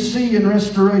wants you to see in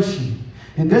restoration.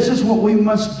 And this is what we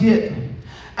must get.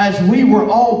 As we were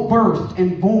all birthed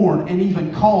and born and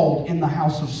even called in the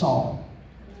house of Saul.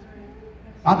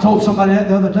 I told somebody that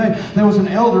the other day. There was an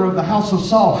elder of the house of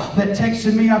Saul that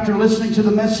texted me after listening to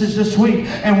the message this week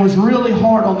and was really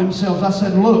hard on themselves. I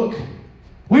said, look,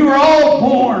 we were all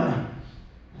born.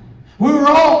 We were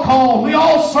all called. We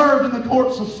all served in the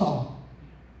courts of Saul.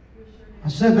 I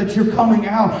said, but you're coming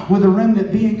out with a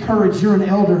remnant. Be encouraged. You're an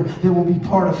elder that will be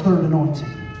part of Third Anointing.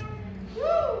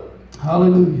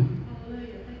 Hallelujah.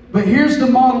 But here's the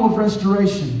model of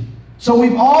restoration. So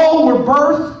we've all were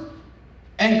birthed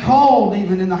and called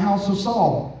even in the house of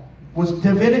Saul. Was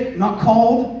Davidic not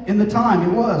called in the time?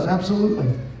 It was, absolutely.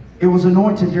 It was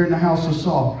anointed during the house of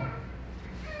Saul.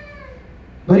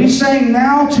 But he's saying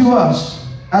now to us,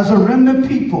 as a remnant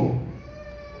people,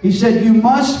 he said, you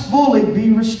must fully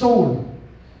be restored.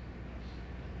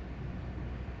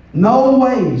 No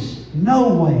ways,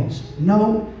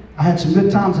 no. I had some good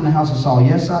times in the house of Saul.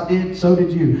 Yes, I did. So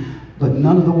did you. But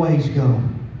none of the ways go.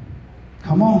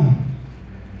 Come on.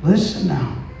 Listen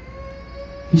now.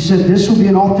 He said this will be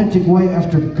an authentic way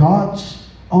after God's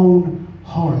own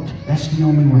heart. That's the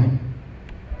only way.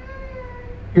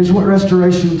 Here's what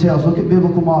restoration entails. Look at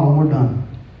biblical model. We're done.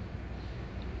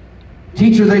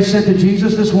 Teacher, they said to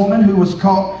Jesus, this woman who was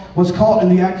caught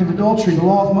in the act of adultery. The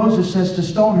law of Moses says to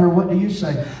stone her. What do you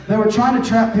say? They were trying to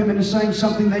trap him into saying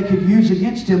something they could use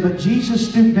against him, but Jesus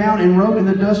stooped down and wrote in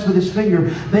the dust with his finger.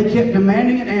 They kept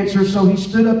demanding an answer, so he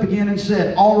stood up again and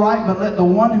said, all right, but let the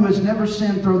one who has never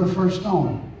sinned throw the first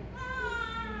stone.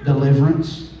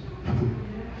 Deliverance.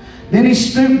 Then he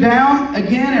stooped down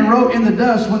again and wrote in the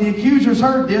dust. When the accusers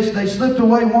heard this, they slipped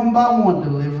away one by one.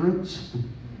 Deliverance.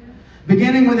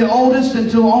 Beginning with the oldest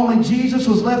until only Jesus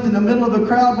was left in the middle of the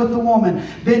crowd with the woman.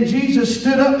 Then Jesus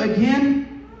stood up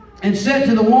again and said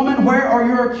to the woman, where are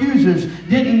your accusers?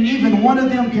 Didn't even one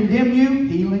of them condemn you?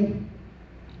 Healing.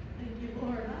 Thank you,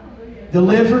 Lord. Hallelujah.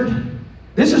 Delivered.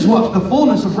 This is what the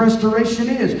fullness of restoration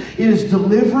is. It is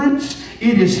deliverance.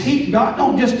 It is heat. God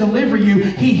don't just deliver you.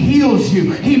 He heals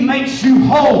you. He makes you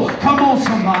whole. Come on,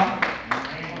 somebody.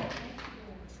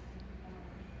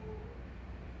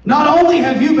 Not only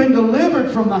have you been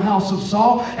delivered from the house of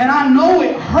Saul, and I know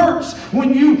it hurts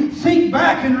when you think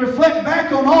back and reflect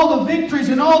back on all the victories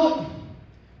and all the...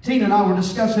 Tina and I were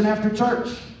discussing after church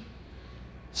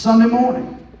Sunday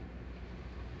morning.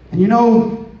 And you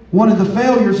know, one of the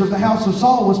failures of the house of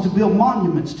Saul was to build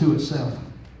monuments to itself.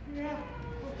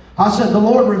 I said, the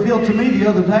Lord revealed to me the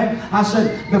other day, I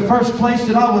said, the first place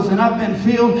that I was, and I've been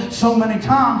filled so many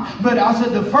times, but I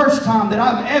said the first time that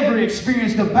I've ever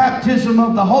experienced the baptism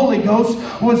of the Holy Ghost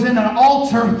was in an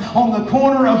altar on the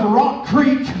corner of Rock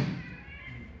Creek.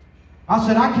 I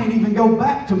said, I can't even go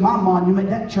back to my monument.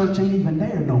 That church ain't even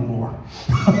there no more.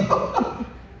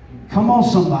 Come on,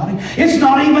 somebody. It's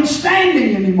not even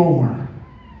standing anymore.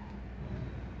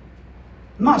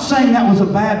 I'm not saying that was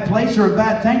a bad place or a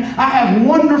bad thing. I have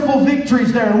wonderful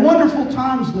victories there, wonderful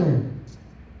times there.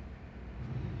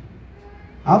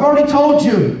 I've already told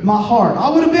you my heart.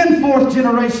 I would have been fourth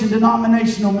generation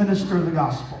denominational minister of the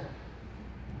gospel.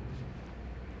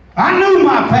 I knew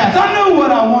my path. I knew what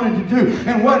I wanted to do.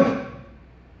 And what...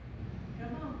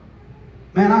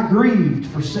 Man, I grieved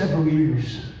for several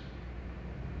years.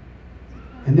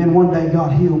 And then one day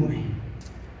God healed me.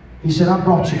 He said, I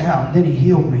brought you out. Then he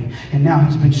healed me. And now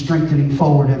he's been strengthening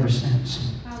forward ever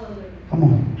since. Hallelujah. Come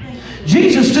on.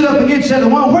 Jesus stood up again and said,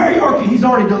 well, where are your accusers? He's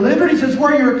already delivered. He says,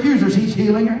 where are your accusers? He's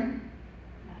healing her.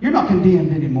 You're not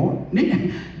condemned anymore.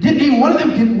 Didn't even one of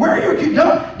them, where are your accusers?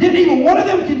 Didn't even one of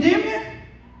them condemn you?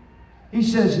 He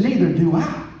says, neither do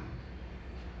I.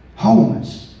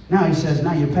 Wholeness. Now he says,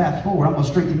 now your path forward. I'm going to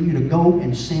strengthen you to go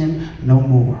and sin no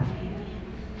more.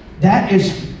 That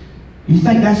is... You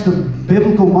think that's the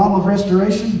biblical model of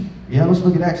restoration? Yeah, let's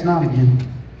look at Acts 9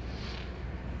 again.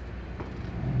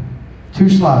 2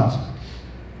 slides.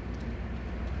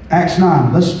 Acts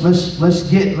 9. Let's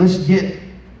get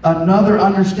another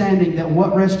understanding that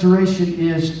what restoration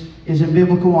is in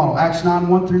biblical model. Acts 9,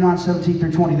 1 through 9, 17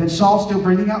 through 20. Then Saul, still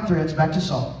breathing out threats, back to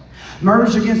Saul.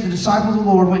 Murders against the disciples of the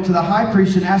Lord, went to the high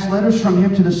priest and asked letters from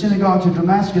him to the synagogues of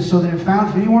Damascus, so that if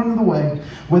found anywhere in the way,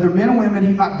 whether men or women,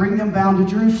 he might bring them bound to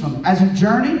Jerusalem. As he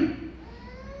journeyed,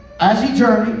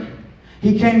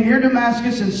 He came near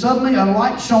Damascus, and suddenly a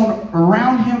light shone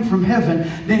around him from heaven.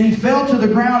 Then he fell to the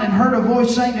ground and heard a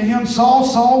voice saying to him, Saul,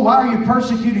 Saul, why are you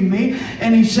persecuting me?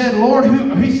 And he said, who are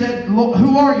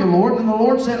you, Lord? And the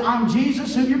Lord said, I'm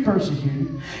Jesus whom you're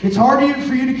persecuting. It's hard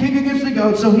for you to kick against the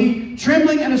goats. So he,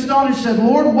 trembling and astonished, said,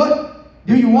 Lord, what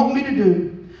do you want me to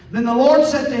do? Then the Lord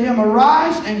said to him,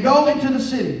 arise and go into the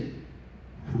city.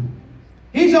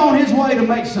 He's on his way to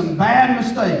make some bad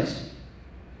mistakes.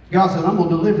 God said, I'm going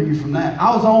to deliver you from that.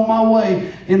 I was on my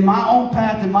way in my own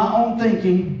path, in my own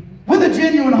thinking, with a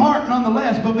genuine heart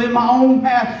nonetheless, but in my own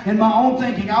path, in my own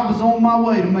thinking, I was on my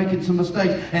way to making some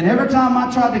mistakes. And every time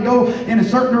I tried to go in a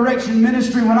certain direction,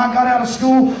 ministry, when I got out of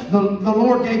school, the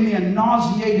Lord gave me a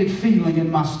nauseated feeling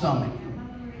in my stomach.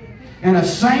 And a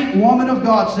saint woman of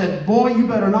God said, boy, you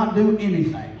better not do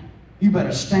anything. You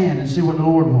better stand and see what the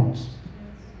Lord wants.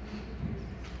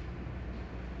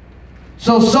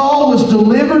 So Saul was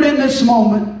delivered in this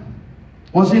moment.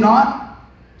 Was he not?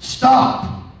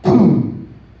 Stop.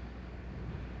 Boom.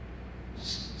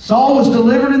 Saul was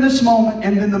delivered in this moment,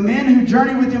 and then the men who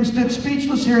journeyed with him stood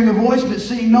speechless, hearing a voice but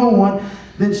seeing no one.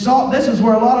 Then Saul, this is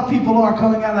where a lot of people are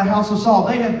coming out of the house of Saul.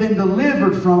 They have been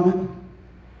delivered from it,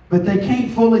 but they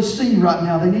can't fully see right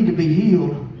now. They need to be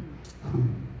healed.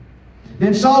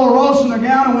 Then Saul arose from the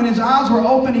ground, and when his eyes were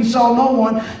open, he saw no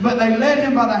one. But they led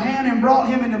him by the hand and brought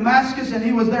him in Damascus, and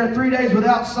he was there 3 days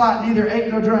without sight, neither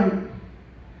ate nor drank.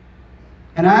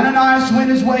 And Ananias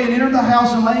went his way and entered the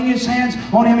house, and laying his hands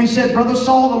on him, he said, Brother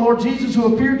Saul, the Lord Jesus,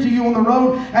 who appeared to you on the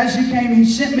road as you came, he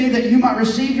sent me that you might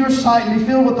receive your sight and be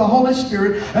filled with the Holy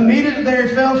Spirit. Immediately there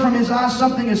fell from his eyes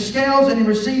something as scales, and he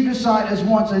received his sight as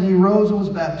once, and he rose and was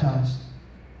baptized.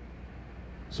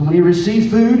 So when he received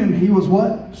food, and he was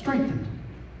what? Strengthened.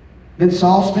 Then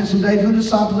Saul spent some days with the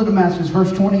disciples of Damascus.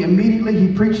 Verse 20, immediately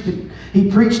he preached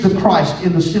the Christ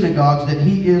in the synagogues, that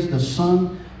he is the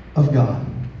Son of God.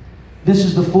 This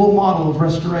is the full model of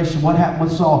restoration. What happened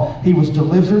with Saul? He was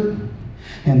delivered,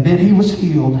 and then he was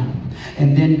healed,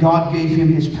 and then God gave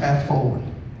him his path forward.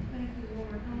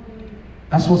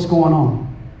 That's what's going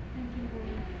on.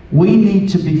 We need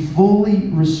to be fully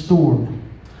restored.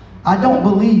 I don't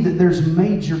believe that there's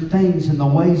major things in the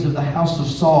ways of the house of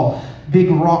Saul, big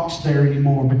rocks there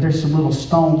anymore, but there's some little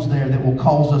stones there that will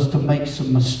cause us to make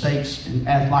some mistakes, and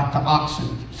as like the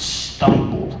oxen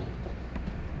stumbled.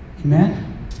 Amen?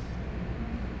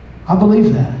 I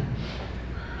believe that.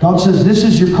 God says, this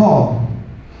is your call.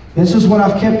 This is what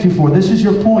I've kept you for. This is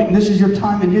your point, and this is your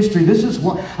time in history. This is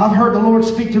what I've heard the Lord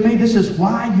speak to me. This is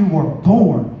why you were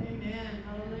born. Amen.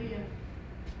 Hallelujah.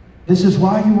 This is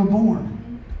why you were born.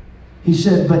 He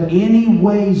said, but any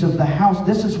ways of the house,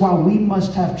 this is why we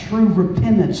must have true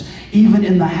repentance, even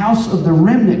in the house of the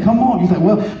remnant. Come on. You think,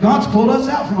 well, God's pulled us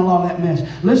out from a lot of that mess.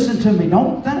 Listen to me.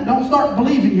 Don't start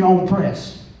believing your own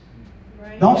press.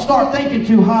 Right. Don't start thinking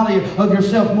too highly of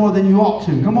yourself more than you ought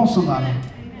to. Come on, somebody. Amen.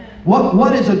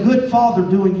 What is a good father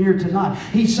doing here tonight?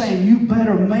 He's saying, you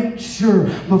better make sure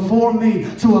before me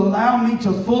to allow me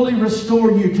to fully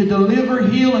restore you, to deliver,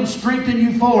 heal, and strengthen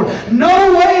you forward.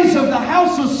 No ways of the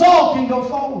house of Saul can go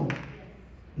forward.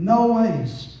 No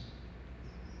ways.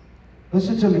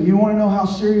 Listen to me. You want to know how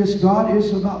serious God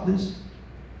is about this?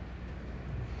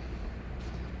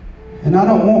 And I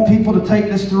don't want people to take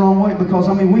this the wrong way, because,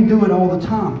 I mean, we do it all the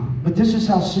time. But this is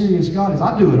how serious God is.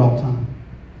 I do it all the time.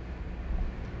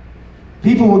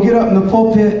 People will get up in the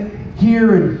pulpit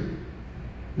here, and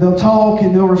they'll talk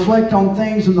and they'll reflect on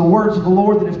things and the words of the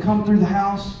Lord that have come through the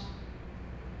house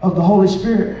of the Holy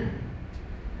Spirit.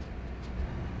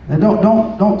 Now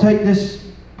don't take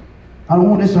this. I don't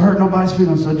want this to hurt nobody's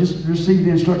feelings, so just receive the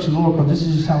instruction of the Lord, because this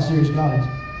is just how serious God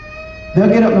is. They'll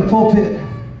get up in the pulpit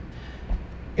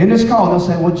in this call, they'll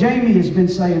say, well, Jamie has been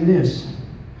saying this.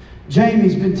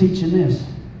 Jamie's been teaching this.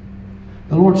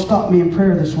 The Lord stopped me in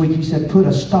prayer this week. He said, put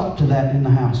a stop to that in the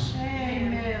house.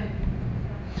 Amen.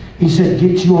 He said,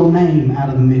 get your name out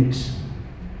of the mix.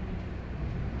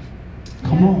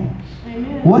 Come on.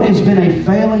 Amen. What has been a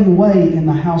failing way in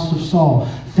the house of Saul?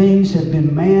 Things have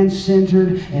been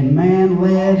man-centered and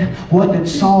man-led. What did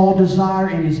Saul desire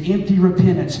in his empty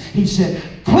repentance? He said,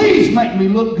 please make me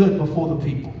look good before the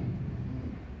people.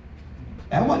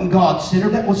 That wasn't God-centered.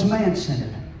 That was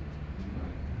man-centered.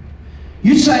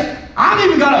 You say, I've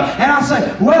even got to, and I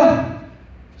say, well,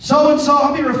 so-and-so,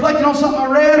 I'll be reflecting on something I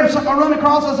read or something I run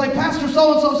across. I say, Pastor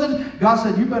so-and-so said, God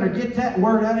said, you better get that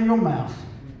word out of your mouth.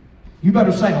 You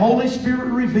better say, Holy Spirit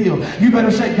revealed. You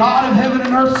better say, God of heaven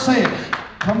and earth said.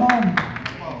 Come on.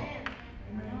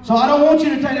 So I don't want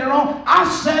you to take it wrong. I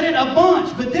said it a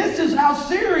bunch, but this is how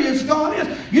serious God is.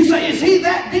 You say, is He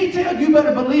that detailed? You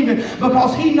better believe it,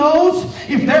 because He knows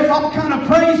if there's all kind of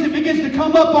praise that begins to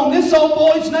come up on this old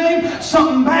boy's name,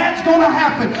 something bad's going to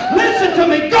happen. Listen to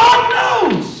me.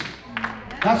 God knows.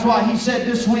 That's why He said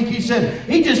this week, He said,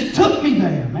 He just took me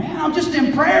there, man. I'm just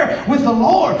in prayer with the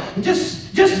Lord,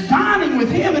 just dining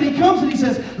with Him. And He comes and He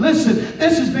says, listen,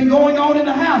 this has been going on in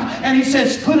the house. And He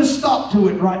says, put a stop to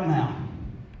it right now.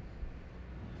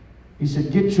 He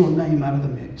said, get your name out of the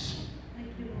mix. Thank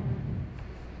you, Lord.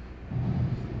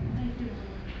 Thank you,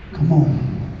 Lord. Come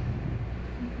on.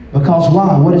 Because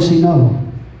why? What does He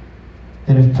know?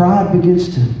 That if pride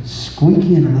begins to squeak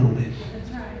in a little bit. That's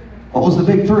right. What was the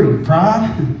big three?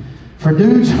 Pride. For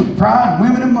dudes, pride,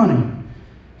 women, and money.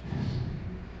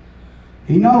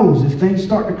 He knows if things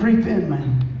start to creep in,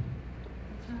 man,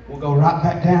 we'll go right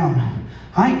back down.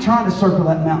 I ain't trying to circle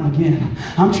that mountain again.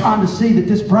 I'm trying to see that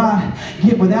this bride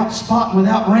get without spot and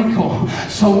without wrinkle,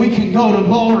 so we can go to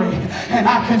glory. And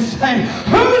I can say,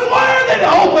 who's worthy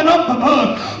to open up the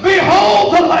book?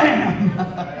 Behold the Lamb.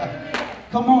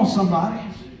 Come on, somebody.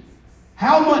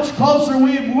 How much closer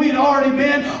we'd already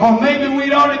been, or maybe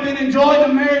we'd already been enjoying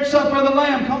the marriage supper of the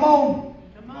Lamb. Come on.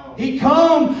 He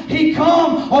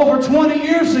come over 20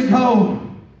 years ago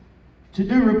to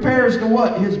do repairs to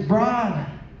what? His bride.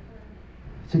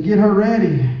 To get her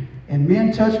ready. And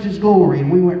men touched His glory,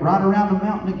 and we went right around the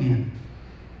mountain again.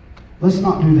 Let's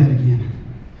not do that again.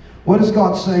 What is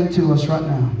God saying to us right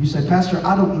now? You say, Pastor,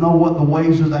 I don't know what the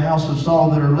ways of the house of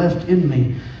Saul that are left in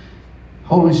me.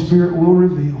 Holy Spirit will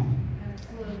reveal.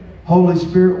 Holy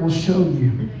Spirit will show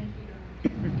you.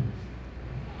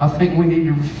 I think we need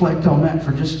to reflect on that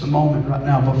for just a moment right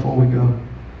now before we go.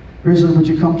 Grizzly, would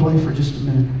you come play for just a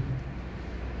minute?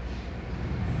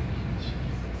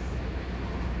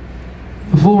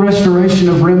 The full restoration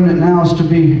of remnant now is to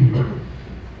be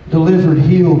delivered,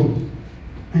 healed,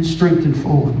 and strengthened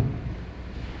forward.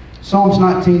 Psalms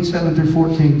 19, 7 through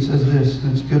 14 says this,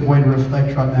 and it's a good way to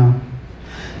reflect right now.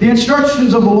 The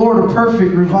instructions of the Lord are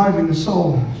perfect, reviving the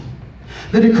soul.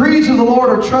 The decrees of the Lord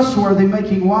are trustworthy,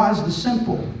 making wise the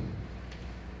simple.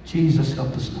 Jesus,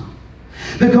 help us now.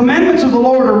 The commandments of the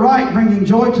Lord are right, bringing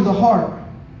joy to the heart.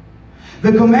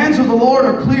 The commands of the Lord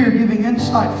are clear, giving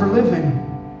insight for living.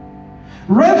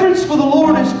 Reverence for the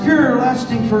Lord is pure,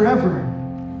 lasting forever.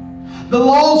 The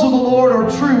laws of the Lord are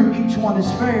true, each one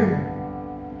is fair.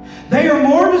 They are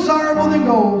more desirable than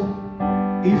gold,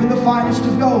 even the finest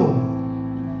of gold.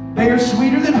 They are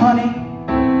sweeter than honey,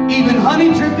 even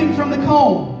honey dripping from the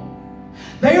comb.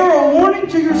 They are a warning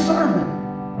to your servant,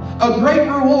 a great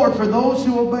reward for those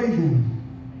who obey them.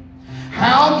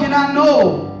 How can I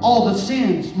know all the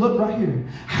sins? Look right here.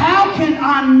 How can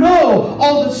I know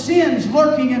all the sins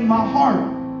lurking in my heart?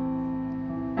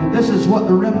 And this is what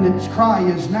the remnant's cry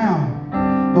is now,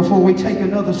 before we take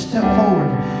another step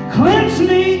forward. Cleanse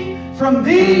me from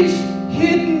these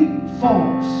hidden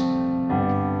faults.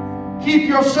 Keep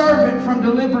your servant from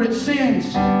deliberate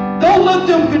sins. Don't let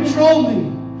them control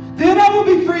me. Then I will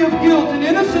be free of guilt and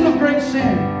innocent of great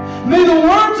sin. May the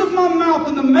words of my mouth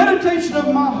and the meditation of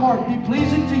my heart be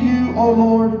pleasing to you, O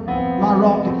Lord, my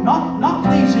rock. Not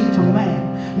pleasing to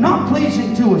man, not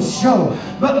pleasing to a show,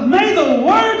 but may the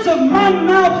words of my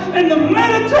mouth and the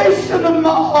meditation of my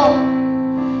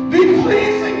heart be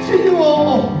pleasing to you, O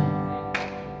Lord,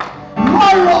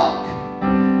 my rock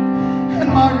and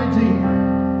my redeemer.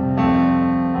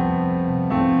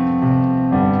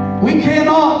 We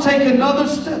cannot take another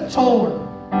step forward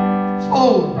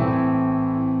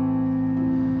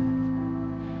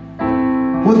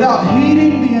without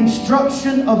heeding the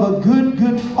instruction of a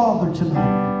good father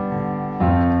tonight.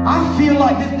 I feel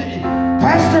like this,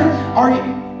 Pastor, are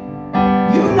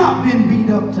you've not been beat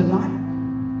up tonight?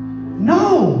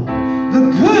 No,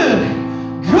 the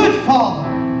good father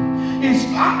is.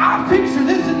 I picture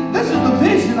this. This is the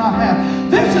vision I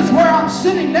have. This is where I'm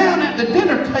sitting down at the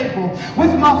dinner table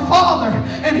with my father,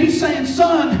 and he's saying,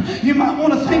 "Son, you might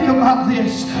want to think about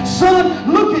this.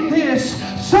 Son, look at this.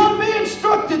 Son, be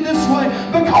instructed this way,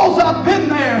 because I've been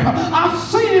there. I've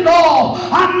seen it all.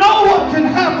 I know what can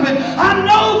happen. I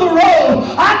know the road.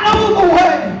 I know the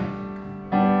way."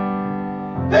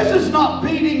 This is not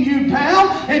beating you down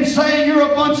and saying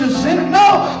you're a bunch of sinners.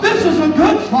 No, this is a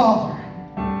good father.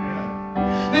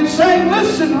 And saying,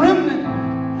 listen, remnant,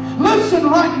 listen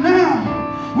right now.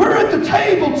 We're at the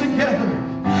table together.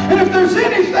 And if there's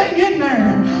anything in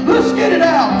there, let's get it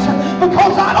out.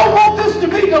 Because I don't want this to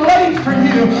be delayed for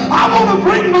you. I want to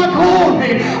bring my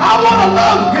glory. I want to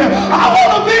love you. I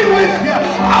want to be with you.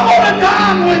 I want to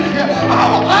dine with you.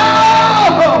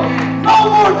 No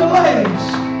more delays.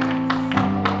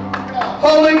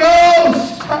 Holy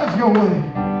Ghost, have your way.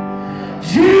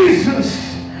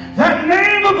 Jesus, that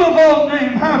name above all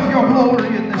name, have your glory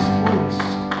in this place.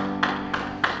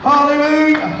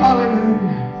 Hallelujah,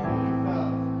 hallelujah.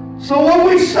 So what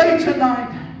we say tonight,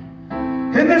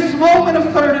 in this moment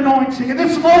of third anointing, in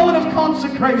this moment of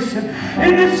consecration,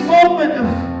 in this moment of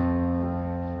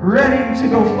ready to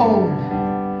go forward,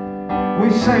 we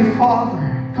say,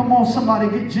 Father, come on, somebody,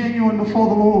 get genuine before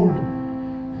the Lord.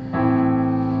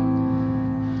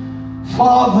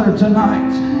 Father,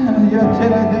 tonight,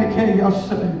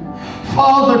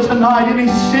 Father, tonight, any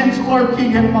sins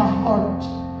lurking in my heart.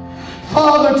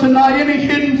 Father, tonight, any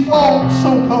hidden faults,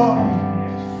 oh God.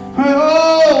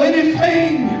 Oh,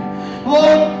 anything,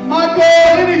 Lord, my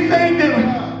God, anything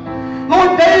that,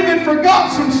 Lord, David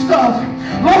forgot some stuff.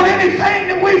 Lord, anything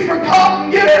that we've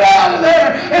forgotten, get it out of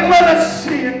there and let us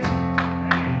see it.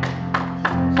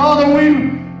 Father,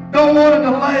 we don't want to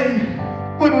delay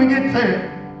when we get there.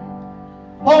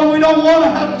 Lord, we don't want to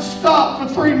have to stop for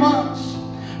 3 months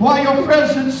while your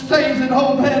presence stays at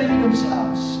Obed-Edom's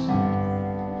house.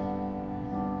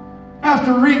 Have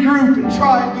to regroup and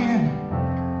try again.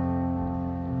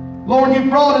 Lord, you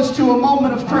brought us to a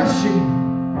moment of threshing.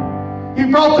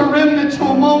 You brought the remnant to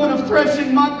a moment of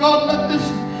threshing. My God, let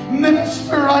this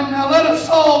minister right now, let us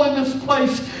all in this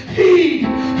place heed,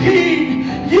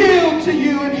 yield to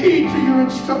you and heed to your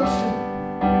instruction.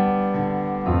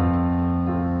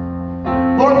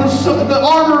 Lord, the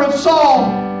armor of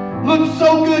Saul looked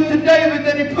so good to David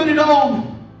that he put it on.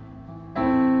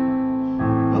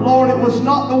 But Lord, it was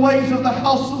not the ways of the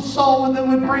house of Saul that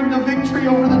would bring the victory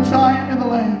over the giant in the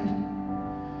land.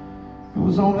 It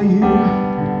was only you.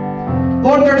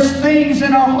 Lord, there's things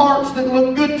in our hearts that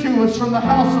look good to us from the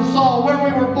house of Saul, where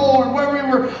we were born, where we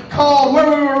were called, where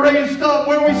we were raised up,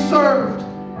 where we served.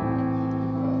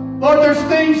 Lord, there's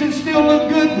things that still look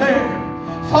good there.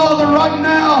 Father, right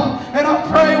now, and I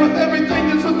pray with everything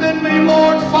that's within me,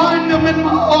 Lord, find them in my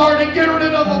heart and get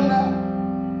rid of them now.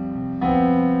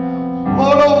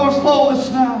 Lord, overflow us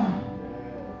now.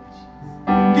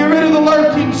 Get rid of the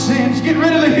lurking sins. Get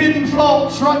rid of the hidden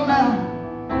faults right now.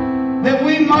 That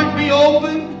we might be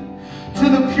open to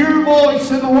the pure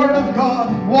voice and the Word of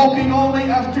God, walking only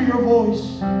after your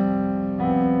voice.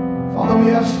 Father,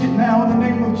 we ask it now in the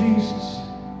name of Jesus.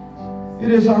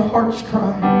 It is our heart's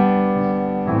cry.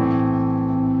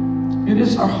 It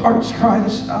is our heart's cry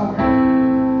this hour.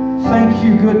 Thank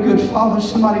you, good, good Father.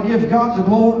 Somebody give God the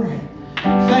glory.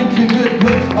 Thank you, good,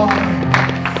 good Father.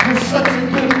 You're such a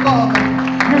good Father.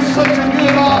 You're such a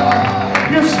good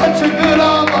Abba. You're such a good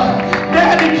Abba.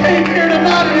 Daddy came here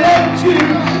tonight and loved you.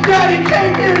 Daddy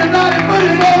came here tonight and put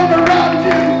his arm around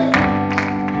you.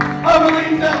 I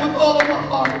believe that with all of my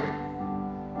heart.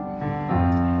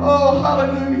 Oh,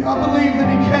 hallelujah. I believe that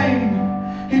he came.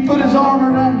 He put his arm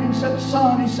around you and said,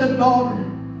 son, he said, daughter,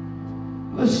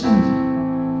 listen,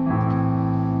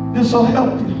 this will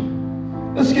help you.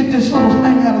 Let's get this little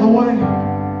thing out of the way.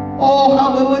 Oh,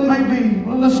 how little it may be.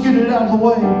 Well, let's get it out of the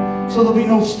way so there'll be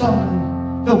no stumbling.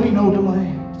 There'll be no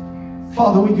delay.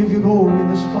 Father, we give you glory in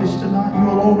this place tonight. You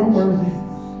alone are worthy.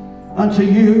 Unto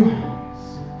you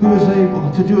who is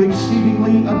able to do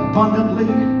exceedingly abundantly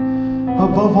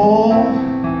above all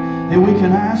that we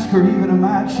can ask or even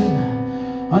imagine.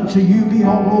 Unto you be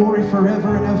all glory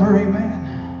forever and ever.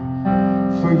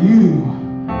 Amen. For you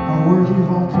are worthy of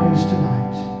all praise tonight.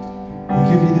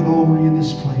 We give you the glory in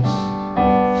this place.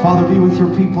 Father, be with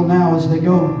your people now as they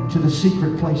go to the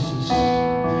secret places.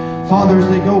 Father, as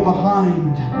they go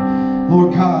behind,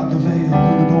 Lord God, the veil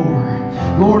and the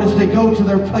door. Lord, as they go to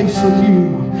their place with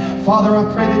you. Father, I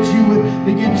pray that you would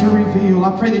begin to reveal.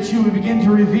 I pray that you would begin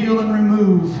to reveal and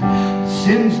remove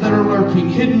sins that are lurking,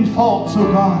 hidden faults,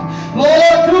 oh God.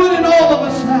 Lord, do it in all of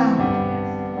us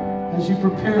now as you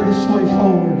prepare this way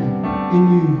forward in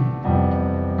you.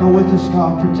 Go with us,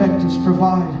 God. Protect us.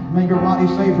 Provide. May your mighty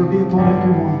favor be upon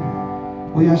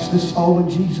everyone. We ask this all in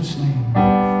Jesus' name.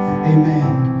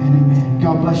 Amen and amen.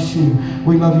 God bless you.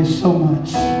 We love you so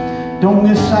much. Don't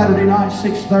miss Saturday night,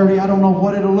 6:30. I don't know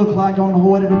what it'll look like. I don't know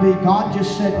what it'll be. God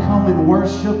just said, come and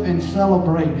worship and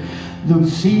celebrate the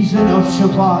season of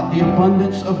Shabbat, the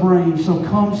abundance of rain. So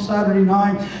come Saturday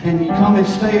night and you come and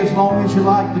stay as long as you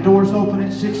like. The doors open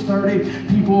at 6:30.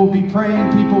 People will be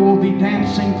praying. People will be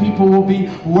dancing. People will be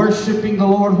worshiping the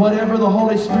Lord. Whatever the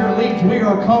Holy Spirit leads, we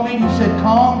are coming. He said,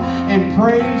 come and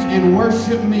praise and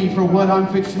worship me for what I'm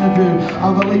fixing to do.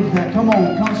 I believe that. Come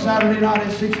on. Come Saturday night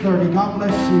at 6:30. God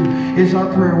bless you is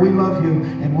our prayer. We love you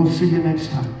and we'll see you next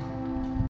time.